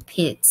patches and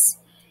pits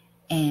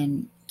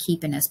and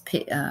keeping us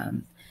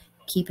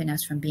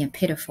from being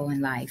pitiful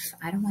in life.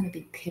 I don't want to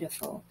be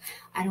pitiful.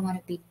 I don't want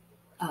to be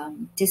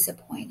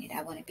disappointed.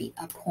 I want to be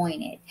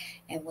appointed.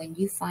 And when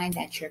you find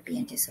that you're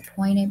being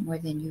disappointed more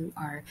than you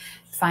are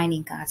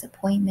finding God's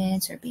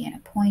appointments or being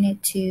appointed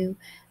to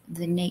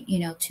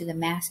to the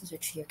masses or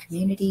to your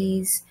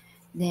communities,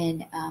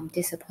 then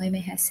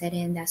disappointment has set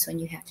in. That's when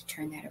you have to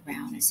turn that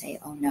around and say,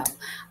 oh no,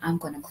 I'm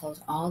going to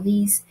close all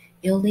these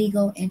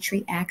illegal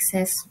entry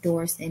access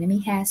doors the enemy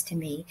has to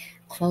me,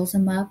 close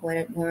them up,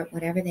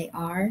 whatever they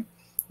are,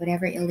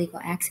 whatever illegal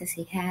access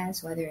he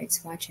has, whether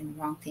it's watching the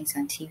wrong things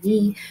on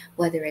TV,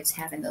 whether it's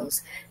having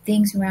those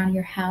things around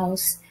your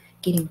house,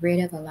 getting rid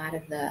of a lot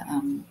of the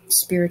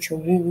spiritual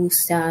woo-woo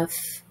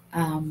stuff,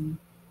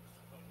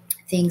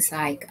 things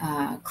like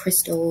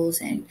crystals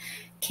and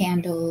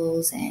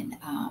candles and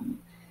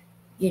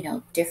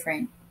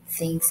different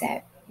things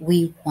that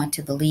we want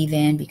to believe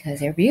in because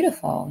they're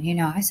beautiful.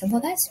 I said,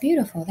 well, that's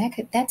beautiful.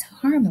 That's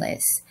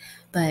harmless.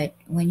 But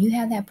when you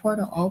have that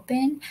portal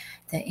open,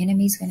 the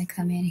enemy's going to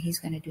come in and he's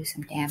going to do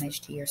some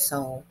damage to your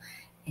soul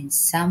in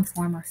some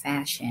form or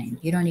fashion.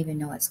 You don't even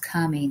know it's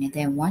coming. And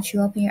then once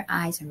you open your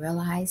eyes and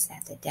realize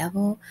that the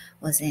devil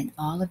was in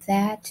all of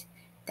that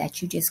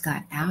you just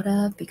got out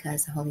of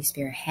because the Holy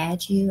Spirit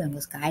had you and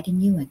was guiding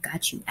you and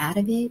got you out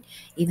of it,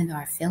 even though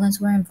our feelings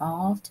were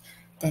involved,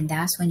 then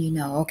that's when you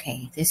know,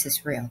 okay, this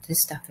is real.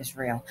 This stuff is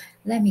real.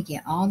 Let me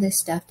get all this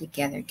stuff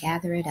together,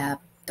 gather it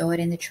up, throw it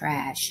in the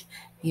trash.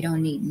 You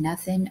don't need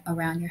nothing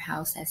around your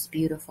house that's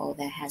beautiful,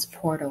 that has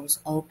portals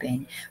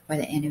open for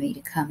the enemy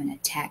to come and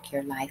attack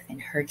your life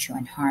and hurt you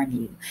and harm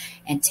you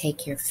and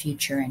take your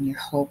future and your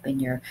hope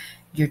and your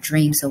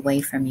dreams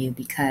away from you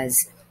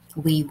because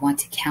we want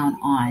to count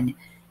on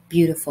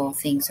beautiful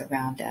things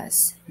around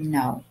us.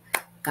 No,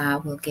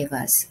 God will give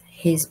us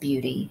His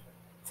beauty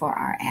for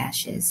our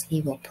ashes. He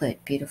will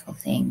put beautiful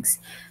things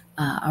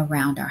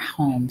around our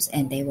homes,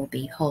 and they will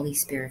be Holy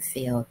Spirit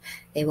filled.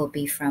 They will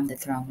be from the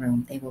throne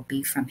room. They will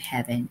be from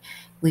heaven.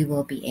 We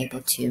will be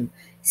able to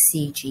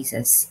see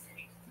Jesus,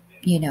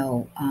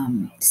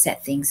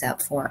 set things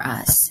up for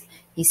us.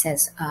 He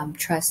says,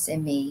 trust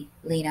in me,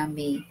 lean on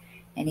me.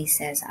 And he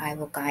says, I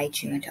will guide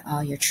you into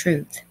all your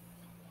truth.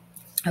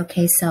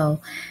 Okay, so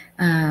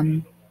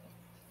let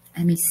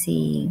me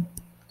see.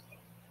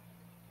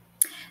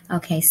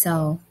 Okay,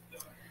 so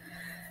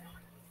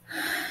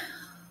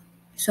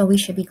we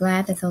should be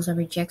glad that those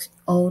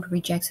old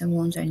rejection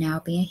wounds are now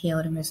being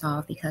healed and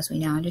resolved because we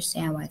now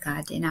understand why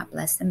God did not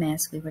bless the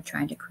mess we were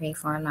trying to create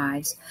for our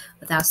lives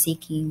without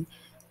seeking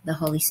the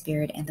Holy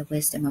Spirit and the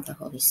wisdom of the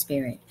Holy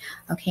Spirit.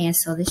 Okay, and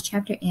so this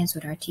chapter ends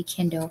with R.T.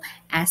 Kendall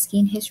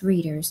asking his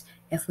readers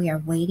if we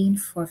are waiting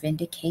for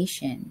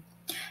vindication.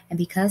 And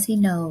because he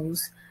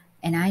knows,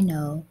 and I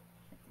know,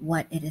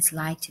 what it is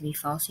like to be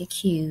falsely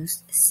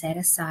accused, set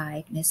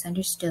aside,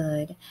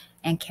 misunderstood,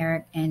 and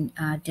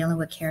dealing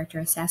with character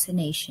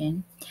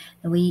assassination.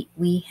 And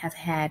we have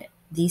had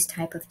these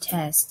type of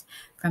tests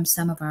from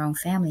some of our own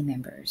family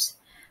members.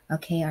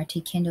 Okay,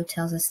 R.T. Kendall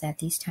tells us that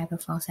these type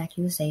of false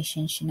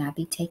accusations should not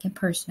be taken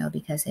personal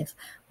because if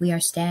we are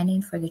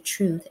standing for the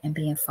truth and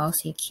being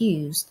falsely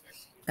accused,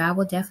 God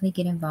will definitely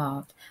get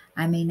involved.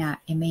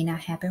 It may not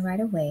happen right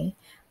away,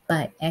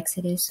 but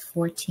Exodus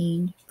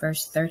 14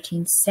 verse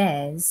 13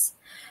 says,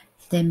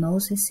 Then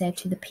Moses said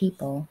to the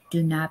people,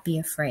 Do not be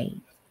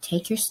afraid.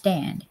 Take your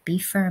stand, be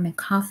firm and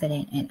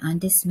confident and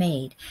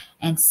undismayed,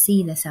 and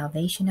see the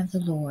salvation of the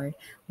Lord,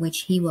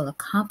 which he will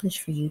accomplish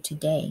for you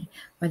today.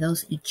 For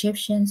those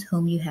Egyptians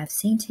whom you have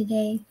seen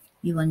today,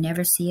 you will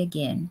never see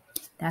again.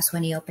 That's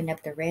when he opened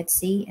up the Red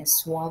Sea and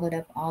swallowed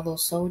up all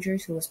those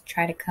soldiers who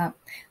tried to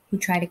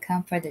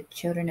come for the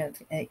children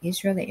of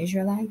Israel, the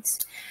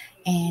Israelites,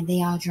 and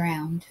they all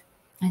drowned.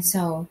 And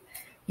so,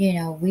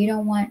 we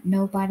don't want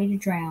nobody to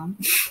drown.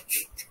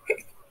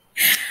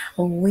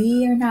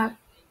 We are not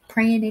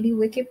praying any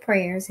wicked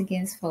prayers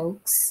against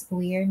folks.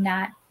 We are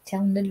not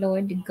telling the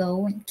Lord to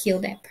go and kill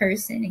that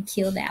person and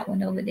kill that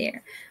one over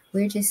there.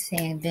 We're just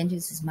saying,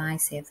 vengeance is mine,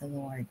 saith the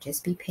Lord.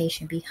 Just be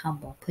patient, be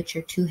humble. Put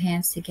your two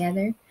hands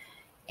together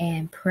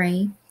and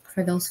pray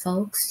for those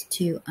folks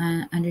to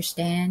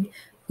understand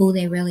who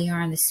they really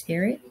are in the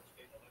spirit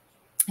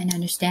and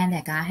understand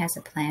that God has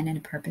a plan and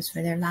a purpose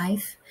for their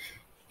life,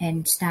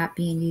 and stop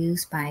being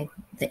used by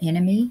the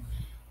enemy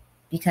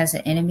because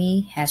the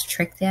enemy has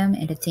tricked them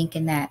into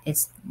thinking that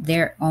it's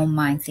their own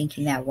mind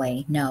thinking that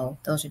way. No,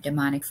 those are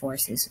demonic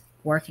forces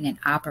working and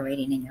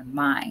operating in your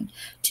mind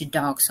to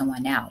dog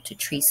someone out, to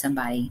treat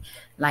somebody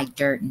like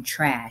dirt and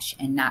trash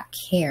and not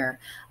care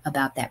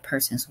about that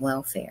person's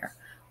welfare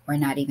or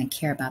not even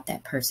care about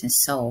that person's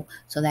soul.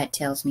 So that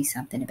tells me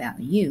something about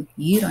you.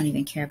 You don't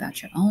even care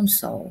about your own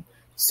soul.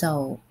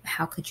 So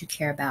how could you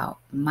care about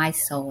my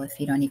soul if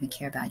you don't even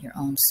care about your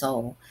own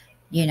soul?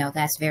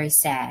 That's very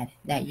sad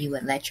that you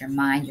would let your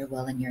mind, your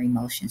will, and your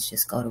emotions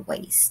just go to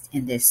waste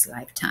in this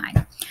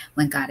lifetime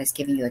when God has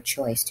given you a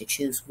choice to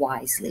choose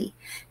wisely,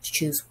 to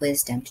choose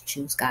wisdom, to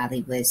choose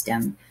godly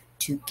wisdom,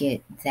 to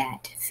get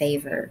that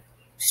favor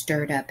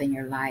stirred up in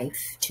your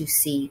life, to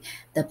see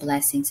the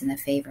blessings and the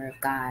favor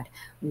of God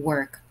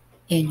work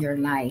in your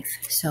life.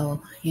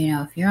 So,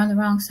 if you're on the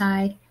wrong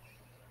side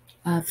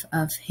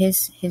of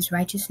his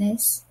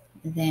righteousness,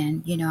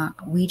 then,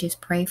 we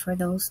just pray for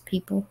those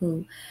people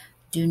who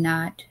do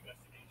not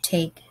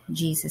take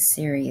Jesus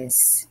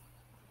serious.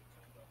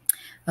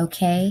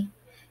 Okay?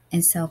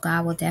 And so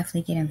God will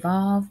definitely get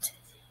involved.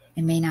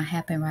 It may not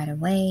happen right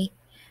away.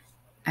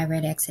 I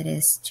read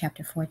Exodus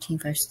chapter 14,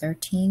 verse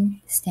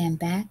 13. Stand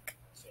back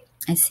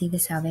and see the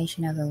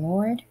salvation of the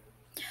Lord.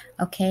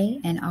 Okay?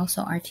 And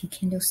also R.T.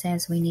 Kendall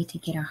says we need to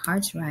get our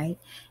hearts right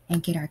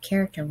and get our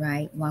character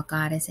right while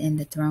God is in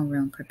the throne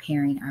room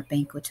preparing our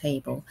banquet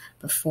table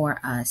before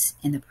us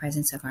in the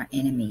presence of our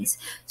enemies.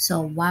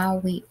 So while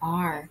we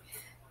are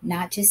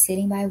not just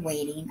sitting by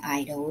waiting,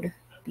 idled,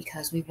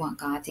 because we want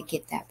God to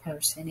get that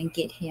person and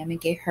get him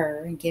and get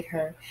her and get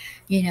her.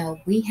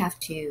 We have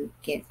to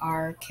get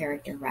our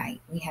character right.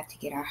 We have to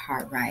get our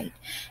heart right.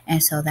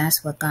 And so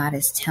that's what God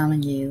is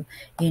telling you.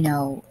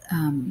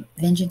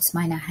 Vengeance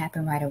might not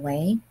happen right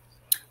away,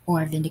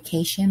 or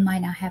vindication might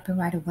not happen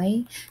right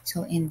away.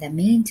 So in the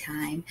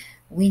meantime,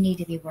 we need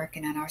to be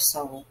working on our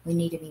soul. We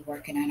need to be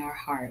working on our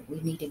heart. We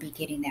need to be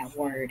getting that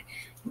word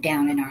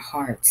down in our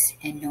hearts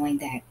and knowing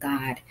that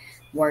God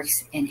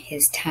works in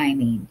his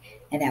timing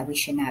and that we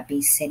should not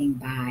be sitting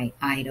by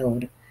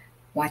idled,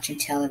 watching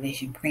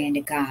television, praying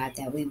to God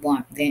that we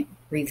want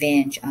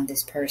revenge on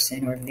this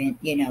person or,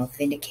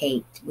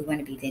 vindicate. We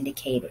want to be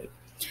vindicated.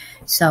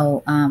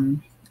 So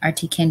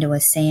R.T. Kendall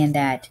is saying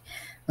that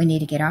we need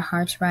to get our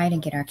hearts right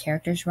and get our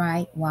characters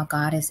right while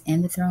God is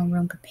in the throne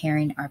room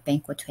preparing our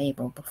banquet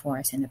table before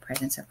us in the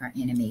presence of our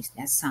enemies.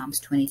 That's Psalms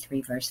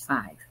 23, verse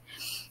 5.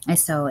 And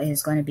so it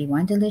is going to be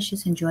one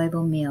delicious,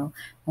 enjoyable meal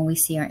when we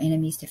see our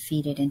enemies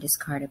defeated and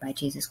discarded by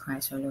Jesus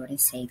Christ, our Lord and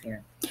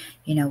Savior.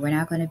 We're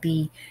not going to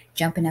be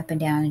jumping up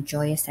and down and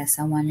joyous that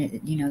someone,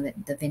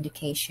 the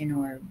vindication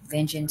or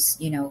vengeance,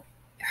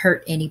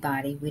 hurt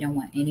anybody. We don't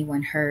want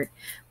anyone hurt.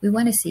 We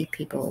want to see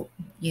people,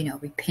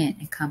 repent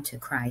and come to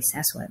Christ.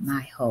 That's what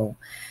my whole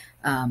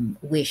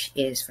wish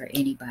is for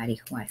anybody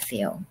who I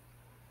feel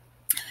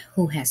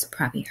who has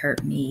probably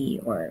hurt me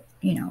or,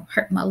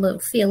 hurt my little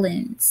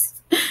feelings.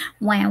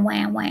 Wah,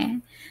 wah, wah.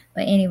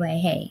 But anyway,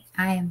 hey,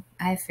 I'm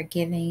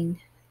forgiving,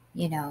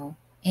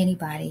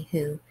 anybody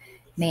who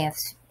may have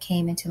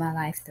came into my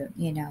life,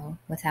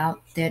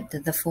 without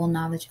the full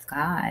knowledge of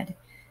God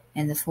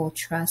and the full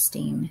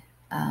trusting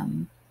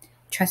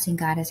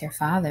God as their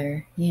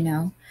Father,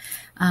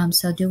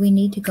 So do we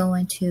need to go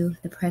into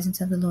the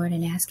presence of the Lord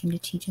and ask him to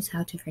teach us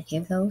how to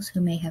forgive those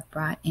who may have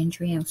brought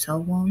injury and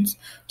soul wounds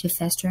to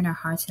fester in our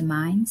hearts and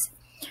minds?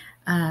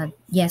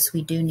 Yes,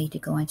 we do need to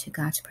go into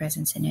God's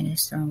presence and in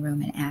his throne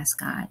room and ask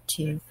God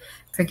to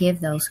forgive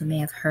those who may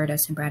have hurt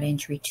us and brought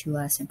injury to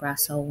us and brought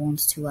soul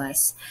wounds to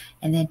us,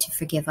 and then to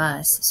forgive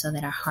us so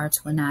that our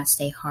hearts will not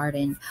stay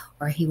hardened,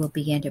 or he will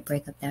begin to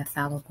break up that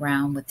fallow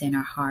ground within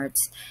our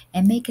hearts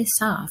and make it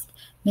soft,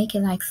 make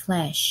it like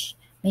flesh,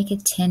 make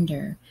it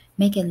tender,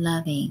 make it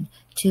loving,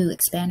 to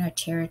expand our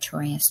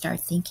territory and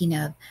start thinking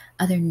of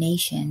other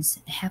nations,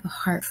 have a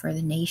heart for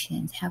the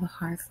nations, have a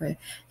heart for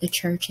the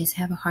churches,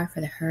 have a heart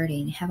for the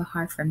hurting, have a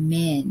heart for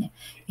men,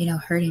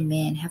 hurting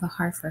men, have a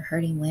heart for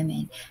hurting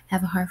women,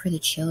 have a heart for the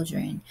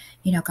children.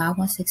 God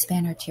wants to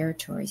expand our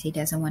territories. He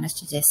doesn't want us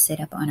to just sit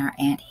up on our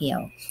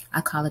anthill. I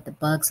call it the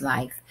Bug's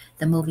Life.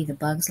 The movie The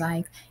Bug's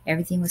Life,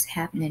 everything was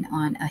happening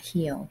on a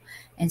hill.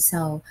 And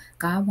so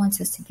God wants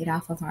us to get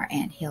off of our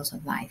anthills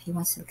of life. He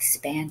wants to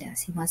expand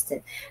us. He wants to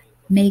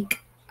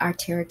make our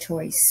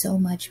territory so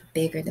much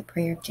bigger. The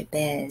prayer of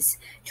Jabez,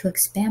 to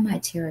expand my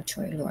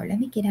territory, Lord. Let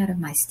me get out of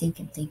my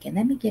stinking thinking.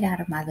 Let me get out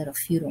of my little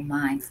feudal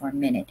mind for a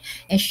minute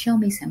and show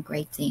me some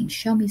great things.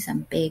 Show me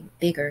some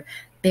bigger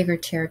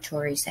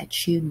territories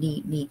that you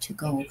need me to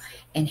go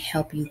and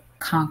help you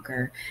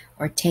conquer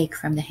or take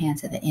from the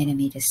hands of the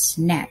enemy, to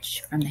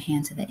snatch from the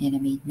hands of the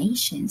enemy.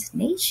 Nations.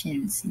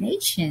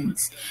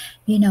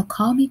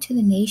 Call me to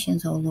the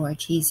nations, oh Lord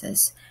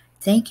Jesus.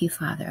 Thank you,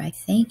 Father. I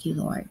thank you,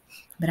 Lord.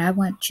 But I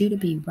want you to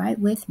be right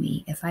with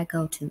me. If I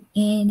go to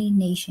any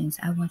nations,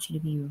 I want you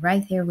to be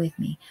right there with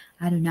me.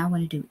 I do not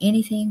want to do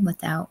anything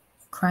without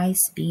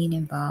Christ being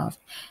involved.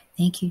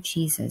 Thank you,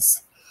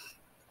 Jesus.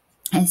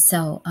 And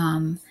so,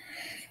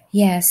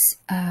 yes,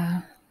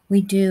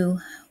 we do.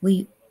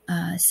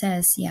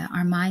 Says,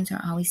 our minds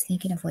are always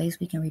thinking of ways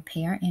we can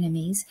repay our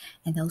enemies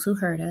and those who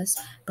hurt us.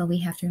 But we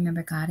have to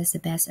remember God is the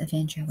best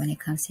avenger when it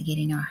comes to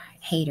getting our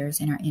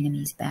haters and our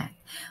enemies back.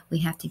 We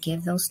have to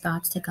give those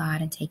thoughts to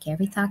God and take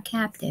every thought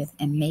captive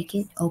and make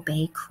it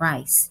obey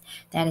Christ.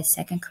 That is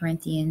 2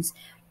 Corinthians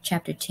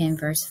chapter 10,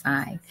 verse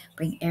 5.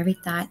 Bring every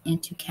thought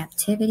into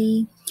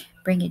captivity.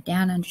 Bring it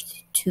down unto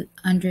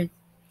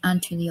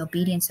the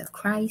obedience of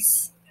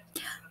Christ.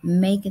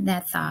 Make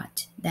that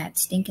thought, that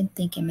stinking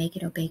thinking, make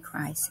it obey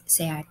Christ.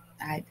 Say,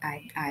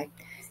 I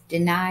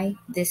deny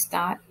this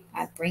thought.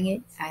 I bring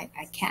it.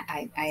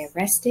 I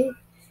arrest it,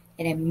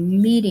 and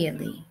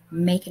immediately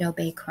make it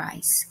obey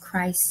Christ.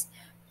 Christ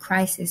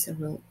is the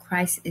rule.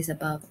 Christ is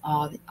above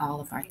all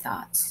of our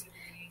thoughts.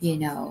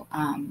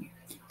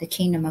 The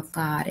kingdom of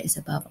God is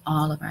above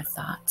all of our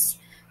thoughts.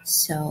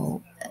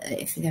 So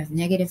if there's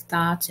negative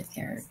thoughts, if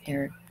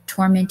they're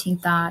tormenting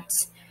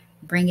thoughts,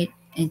 bring it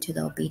into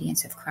the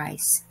obedience of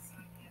Christ.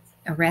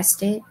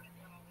 Arrest it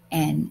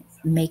and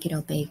make it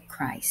obey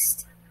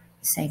Christ.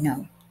 Say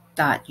no.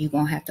 Thought you're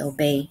gonna have to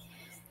obey.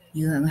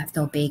 You don't have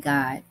to obey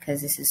God,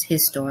 because this is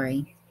His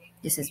story.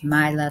 This is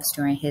my love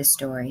story and His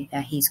story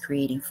that He's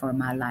creating for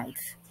my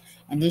life.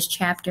 And this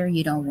chapter,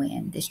 you don't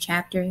win. This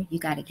chapter, you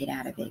got to get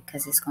out of it,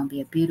 because it's going to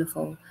be a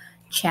beautiful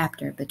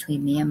chapter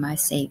between me and my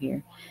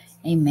Savior.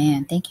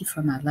 Amen. Thank you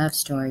for my love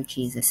story,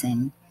 Jesus.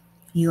 And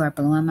you are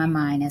blowing my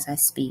mind as I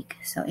speak.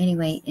 So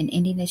anyway, in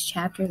ending this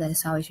chapter, let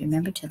us always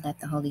remember to let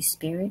the Holy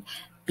Spirit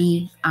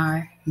be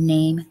our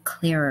name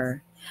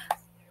clearer.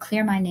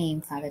 Clear my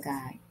name, Father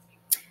God.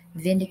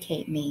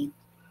 Vindicate me.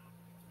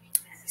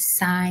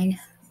 Sign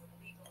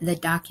the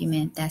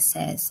document that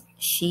says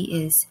she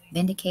is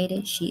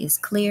vindicated. She is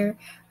clear.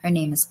 Her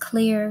name is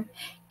clear.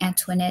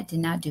 Antoinette did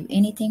not do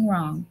anything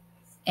wrong.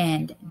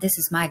 And this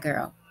is my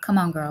girl. Come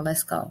on, girl,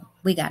 let's go.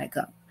 We got to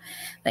go.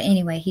 But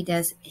anyway, he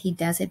does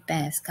it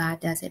best.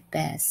 God does it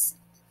best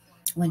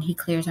when He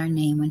clears our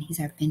name, when He's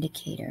our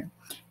vindicator.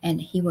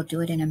 And He will do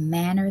it in a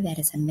manner that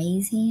is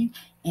amazing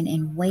and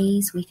in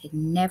ways we could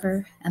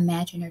never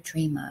imagine or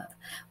dream of.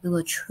 We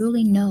will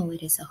truly know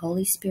it is the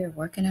Holy Spirit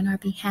working on our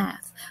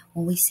behalf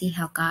when we see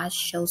how God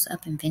shows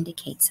up and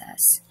vindicates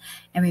us.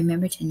 And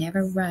remember to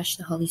never rush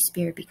the Holy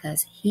Spirit,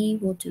 because He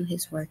will do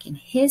His work in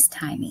His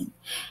timing.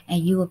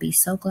 And you will be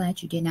so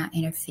glad you did not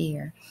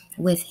interfere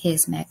with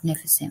His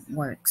magnificent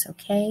works.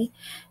 Okay?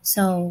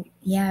 So,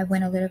 yeah, I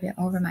went a little bit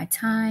over my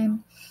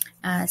time.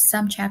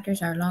 Some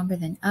chapters are longer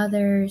than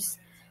others.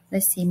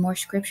 Let's see, more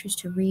scriptures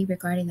to read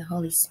regarding the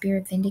Holy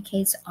Spirit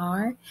vindicates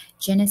are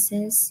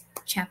Genesis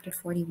chapter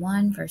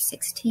 41, verse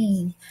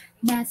 16,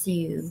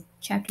 Matthew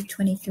chapter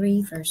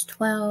 23, verse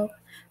 12,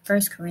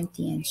 1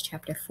 Corinthians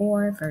chapter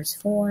 4, verse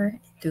 4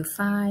 through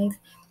 5,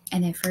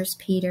 and then 1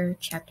 Peter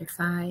chapter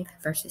 5,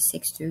 verses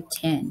 6 through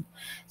 10.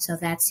 So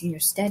that's your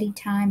study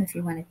time if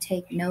you want to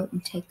take note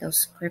and take those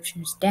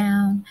scriptures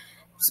down.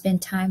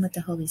 Spend time with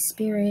the Holy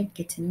Spirit,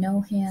 get to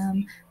know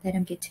Him, let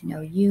Him get to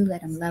know you,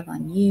 let Him love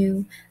on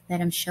you, let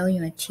Him show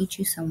you and teach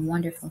you some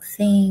wonderful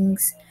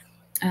things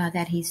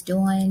that He's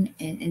doing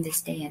in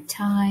this day and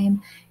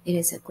time. It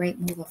is a great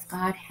move of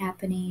God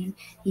happening.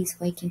 He's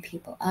waking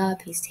people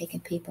up. He's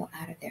taking people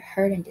out of their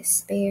hurt and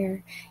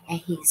despair, and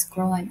He's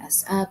growing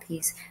us up.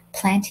 He's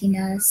planting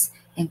us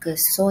in good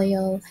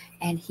soil,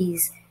 and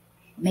He's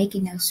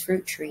making us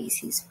fruit trees.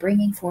 He's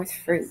bringing forth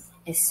fruit.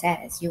 It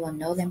says, you will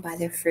know them by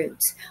their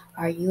fruits.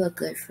 Are you a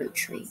good fruit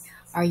tree?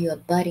 Are you a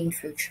budding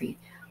fruit tree?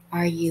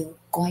 Are you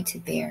going to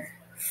bear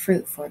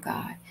fruit for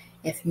God?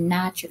 If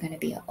not, you're going to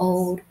be an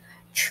old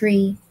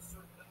tree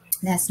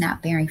that's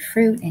not bearing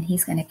fruit, and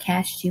He's going to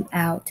cast you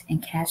out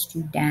and cast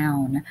you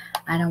down.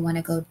 I don't want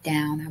to go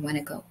down. I want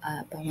to go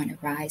up. I want to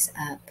rise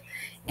up,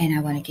 and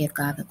I want to give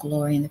God the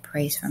glory and the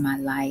praise for my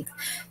life.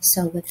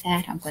 So with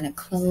that, I'm going to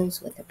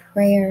close with a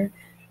prayer.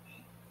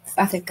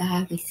 Father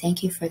God, we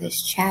thank You for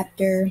this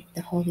chapter.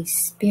 The Holy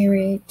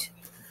Spirit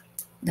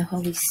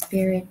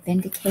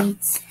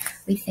vindicates.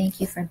 We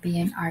thank You for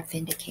being our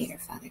vindicator,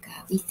 Father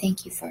God. We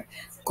thank You for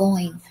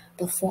going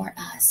before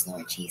us,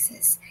 Lord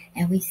Jesus.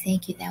 And we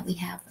thank You that we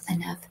have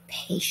enough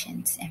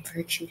patience and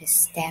virtue to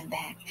stand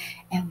back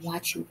and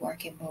watch You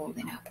work and move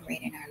and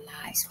operate in our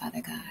lives,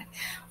 Father God.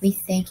 We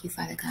thank You,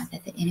 Father God,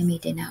 that the enemy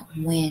did not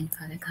win,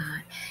 Father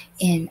God,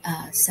 in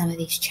some of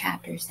these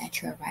chapters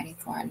that You are writing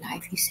for our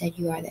life. You said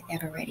You are the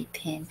ever-ready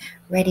pen,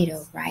 ready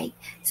to write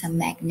some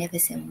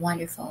magnificent,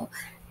 wonderful,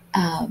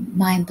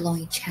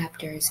 mind-blowing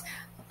chapters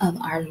of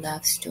our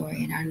love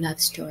story. And our love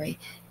story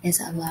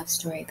is a love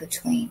story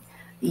between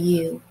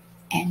You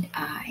and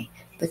I,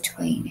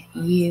 between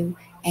You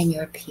and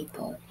Your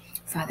people,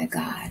 Father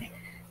God.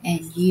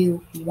 And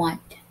You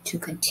want to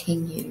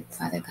continue,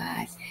 Father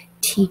God,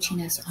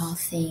 teaching us all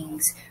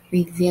things,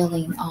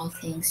 revealing all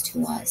things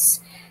to us,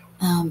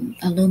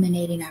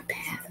 illuminating our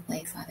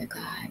pathway, Father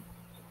God,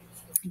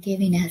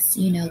 giving us,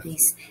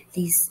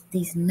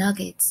 these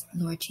nuggets,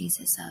 Lord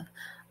Jesus, of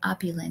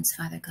opulence,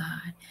 Father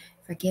God,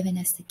 for giving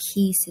us the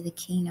keys to the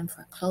kingdom,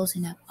 for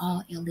closing up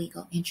all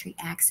illegal entry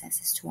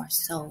accesses to our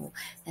soul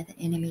that the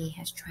enemy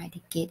has tried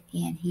to get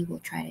in. He will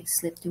try to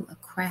slip through a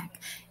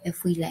crack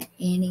if we let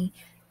any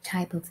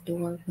type of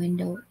door,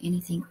 window,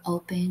 anything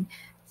open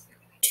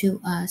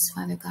to us,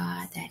 Father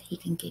God, that he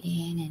can get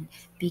in and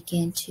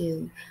begin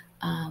to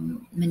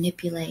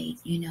manipulate,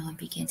 and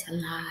begin to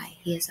lie.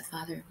 He is the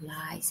father of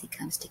lies. He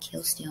comes to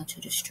kill, steal, and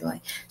to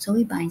destroy. So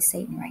we bind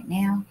Satan right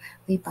now.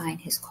 We bind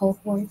his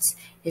cohorts,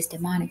 his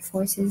demonic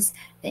forces,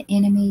 the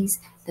enemies,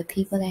 the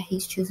people that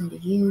he's choosing to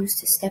use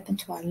to step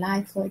into our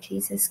life, Lord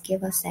Jesus.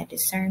 Give us that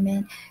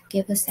discernment.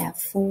 Give us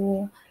that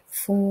full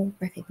full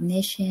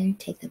recognition,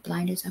 take the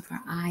blinders off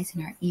our eyes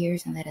and our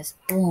ears, and let us,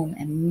 boom,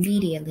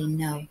 immediately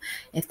know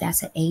if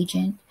that's an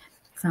agent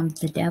from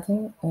the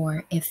devil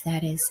or if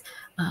that is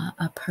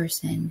a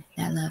person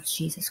that loves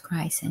Jesus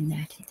Christ and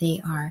that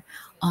they are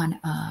on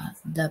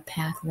the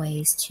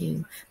pathways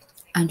to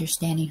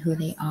understanding who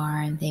they are,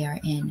 and they are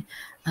in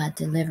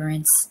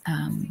deliverance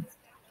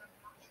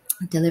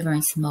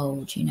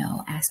mode,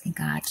 asking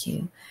God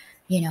to,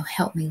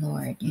 help me,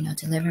 Lord,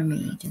 deliver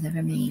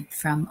me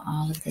from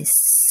all of this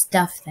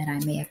stuff that I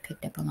may have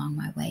picked up along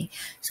my way.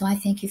 So I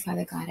thank you,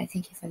 Father God. I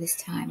thank you for this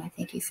time. I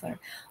thank you for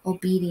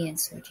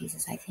obedience, Lord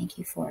Jesus. I thank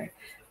you for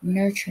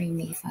nurturing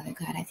me, Father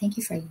God. I thank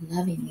you for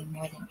loving me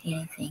more than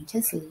anything,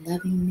 just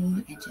loving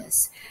me and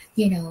just,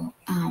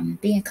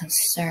 being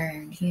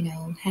concerned,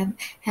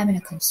 having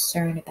a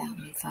concern about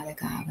me, Father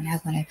God, when I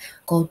want to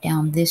go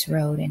down this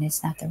road and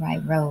it's not the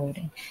right road,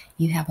 and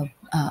you have a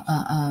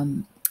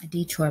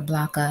detour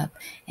block up,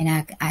 and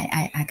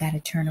I got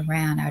to turn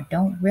around. I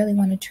don't really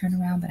want to turn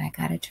around, but I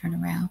got to turn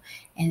around.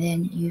 And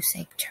then you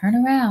say, turn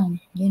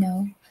around,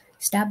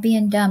 stop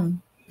being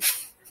dumb.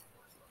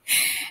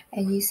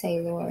 And you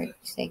say, Lord, you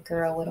say,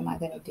 girl, what am I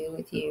going to do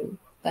with you?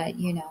 But,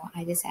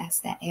 I just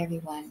ask that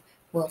everyone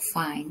will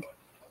find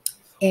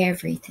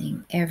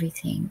everything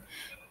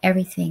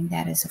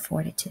that is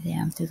afforded to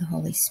them through the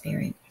Holy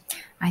Spirit.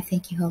 I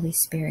thank you, Holy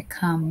Spirit.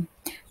 Come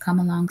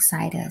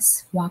alongside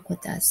us, walk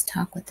with us,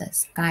 talk with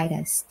us, guide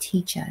us,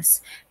 teach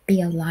us,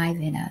 be alive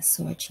in us,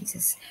 Lord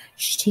Jesus.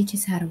 Teach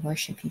us how to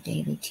worship you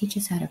daily. Teach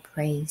us how to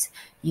praise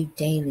you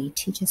daily.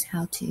 Teach us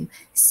how to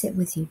sit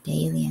with you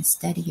daily and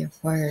study your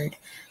word,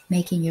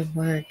 making your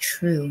word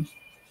true,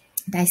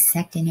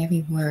 dissecting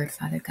every word,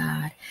 Father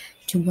God,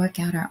 to work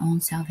out our own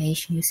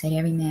salvation. You said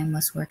every man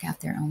must work out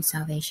their own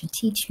salvation.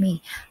 Teach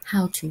me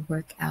how to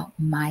work out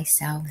my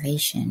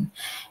salvation.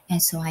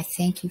 And so I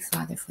thank you,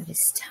 Father, for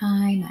this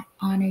time. I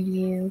honor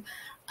you.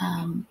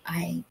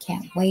 I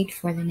can't wait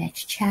for the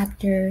next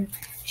chapter.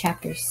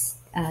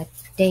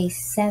 Day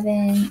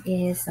 7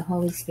 is the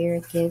Holy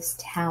Spirit gives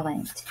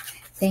talent.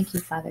 Thank you,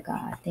 Father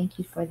God. Thank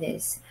you for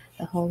this.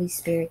 The Holy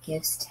Spirit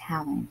gives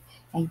talent.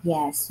 And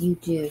yes, you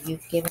do.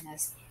 You've given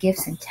us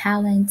gifts and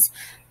talents,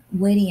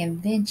 witty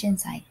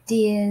inventions,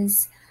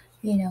 ideas,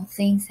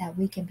 things that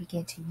we can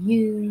begin to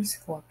use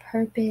for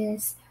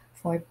purpose,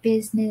 for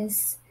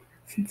business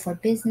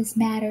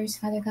matters,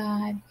 Father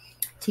God.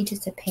 Teach us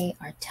to pay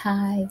our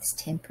tithes,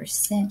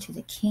 10% to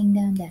the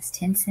kingdom. That's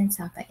 10 cents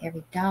off of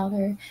every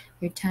dollar.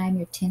 Your time,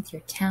 your 10th,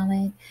 your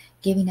talent,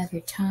 giving of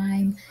your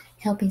time,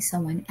 helping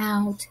someone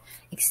out,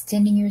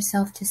 extending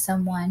yourself to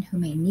someone who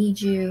may need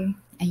you.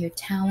 And your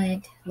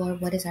talent, Lord,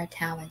 what is our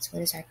talents?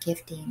 What is our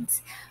giftings?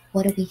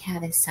 What do we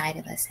have inside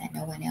of us that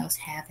no one else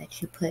have,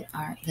 that you put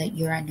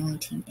your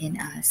anointing in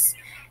us,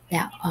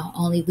 that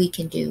only we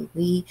can do?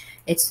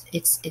 It's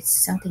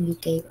something you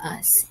gave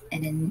us,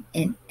 an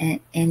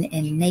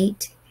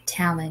innate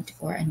talent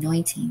or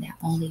anointing that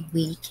only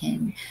we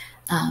can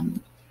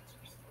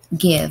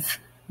give,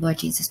 Lord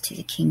Jesus, to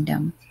the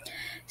kingdom.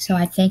 So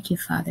I thank you,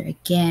 Father.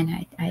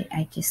 Again,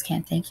 I just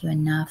can't thank you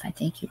enough. I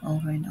thank you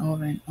over and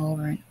over and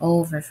over and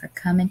over for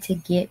coming to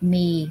get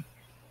me.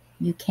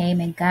 You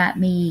came and got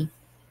me.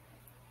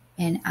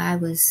 And I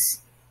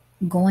was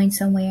going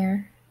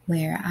somewhere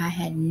where I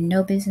had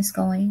no business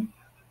going.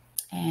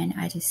 And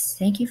I just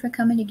thank you for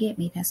coming to get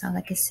me. That's all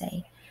I can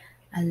say.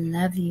 I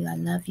love you. I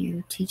love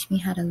you. Teach me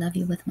how to love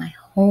you with my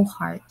whole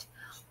heart,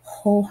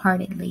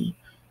 wholeheartedly,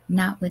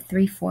 not with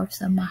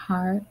 3/4 of my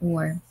heart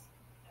or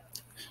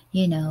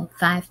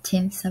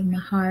 5/10 of my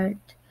heart.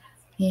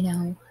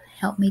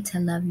 Help me to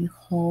love you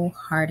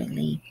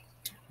wholeheartedly.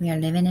 We are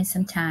living in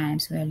some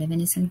times, we are living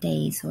in some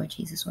days, Lord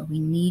Jesus, where we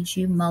need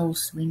you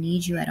most. We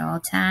need you at all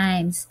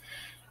times.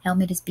 Help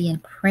me to be in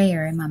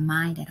prayer in my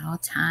mind at all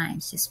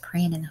times, just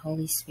praying in the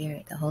Holy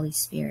Spirit,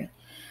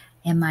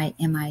 in my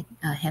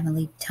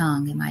heavenly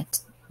tongue, in my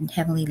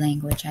heavenly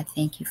language. I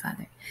thank you,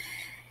 Father.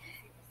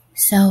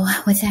 So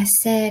with that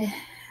said,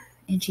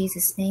 in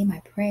Jesus' name I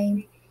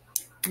pray.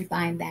 We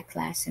bind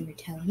backlash and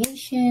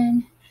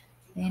retaliation.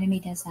 The enemy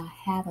does not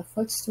have a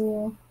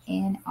footstool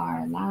in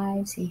our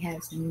lives. He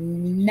has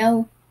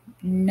no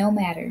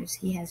matters.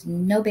 He has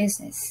no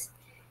business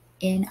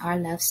in our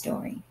love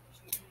story.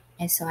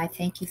 And so I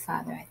thank you,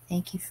 Father. I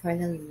thank you for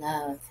the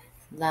love.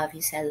 Love.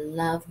 You said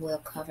love will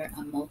cover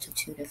a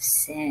multitude of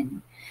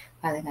sin.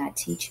 Father God,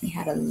 teach me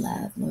how to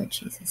love, Lord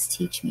Jesus.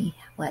 Teach me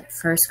what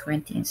 1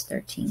 Corinthians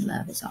 13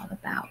 love is all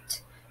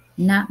about.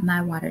 Not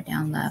my watered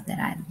down love that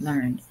I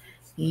learned.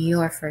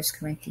 Your 1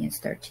 Corinthians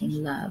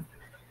 13 love.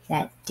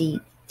 That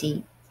deep,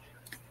 deep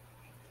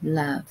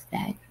love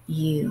that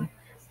you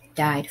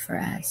died for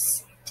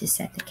us to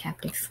set the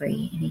captive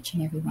free in each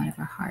and every one of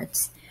our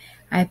hearts.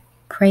 I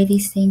pray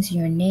these things in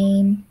your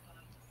name.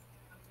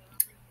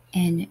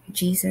 And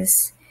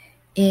Jesus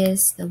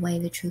is the way,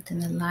 the truth,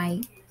 and the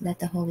light. Let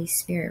the Holy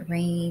Spirit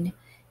reign.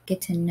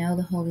 Get to know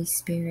the Holy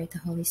Spirit. The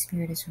Holy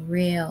Spirit is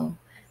real.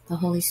 The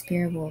Holy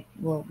Spirit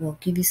will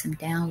give you some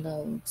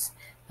downloads.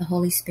 The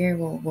Holy Spirit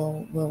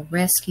will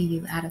rescue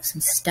you out of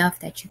some stuff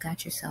that you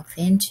got yourself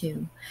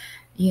into.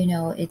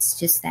 It's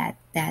just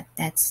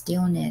that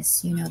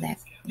stillness,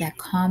 that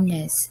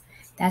calmness.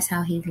 That's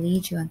how he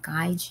leads you and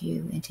guides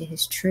you into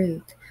his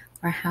truth,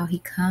 or how he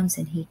comes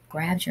and he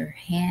grabs your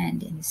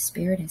hand in the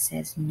spirit and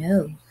says,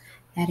 no,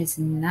 that is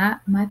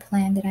not my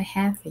plan that I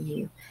have for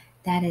you.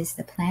 That is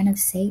the plan of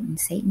Satan.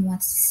 Satan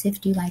wants to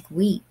sift you like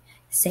wheat.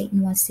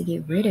 Satan wants to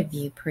get rid of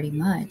you pretty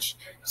much.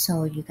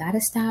 So you got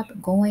to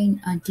stop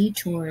going on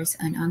detours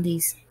and on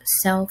these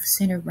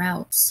self-centered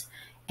routes.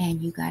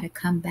 And you got to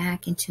come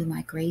back into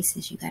my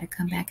graces. You got to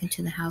come back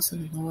into the house of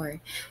the Lord.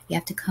 You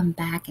have to come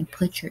back and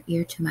put your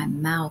ear to my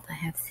mouth. I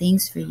have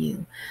things for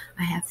you.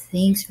 I have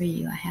things for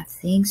you. I have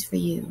things for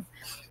you.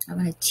 I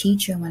want to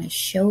teach you. I want to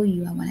show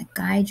you. I want to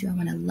guide you. I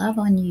want to love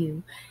on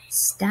you.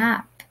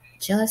 Stop.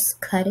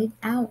 Just cut it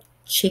out,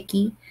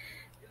 chickie.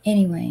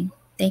 Anyway,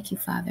 thank you,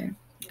 Father.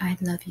 I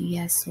love you.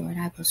 Yes, Lord.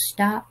 I will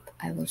stop.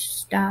 I will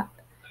stop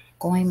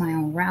going my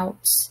own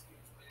routes.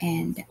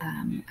 And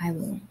I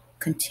will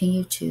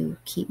continue to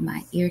keep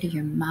my ear to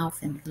your mouth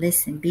and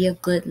listen. Be a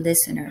good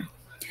listener.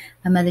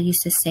 My mother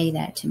used to say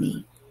that to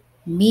me.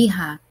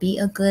 Mija, be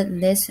a good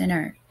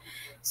listener.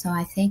 So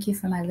I thank you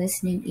for my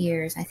listening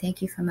ears. I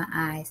thank you for my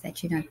eyes,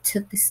 that you done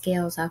took the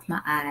scales off my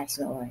eyes,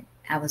 Lord.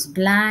 I was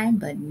blind,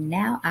 but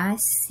now I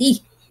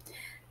see.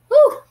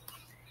 Woo!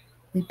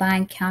 We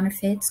bind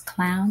counterfeits,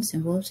 clowns,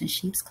 and wolves in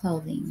sheep's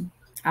clothing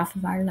off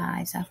of our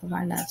lives, off of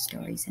our love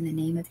stories, in the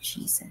name of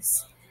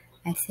Jesus.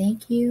 I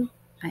thank you.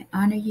 I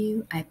honor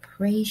you. I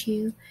praise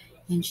you.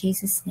 In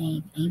Jesus'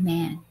 name,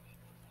 amen.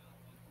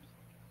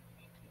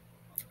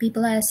 Be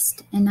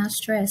blessed and not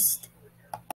stressed.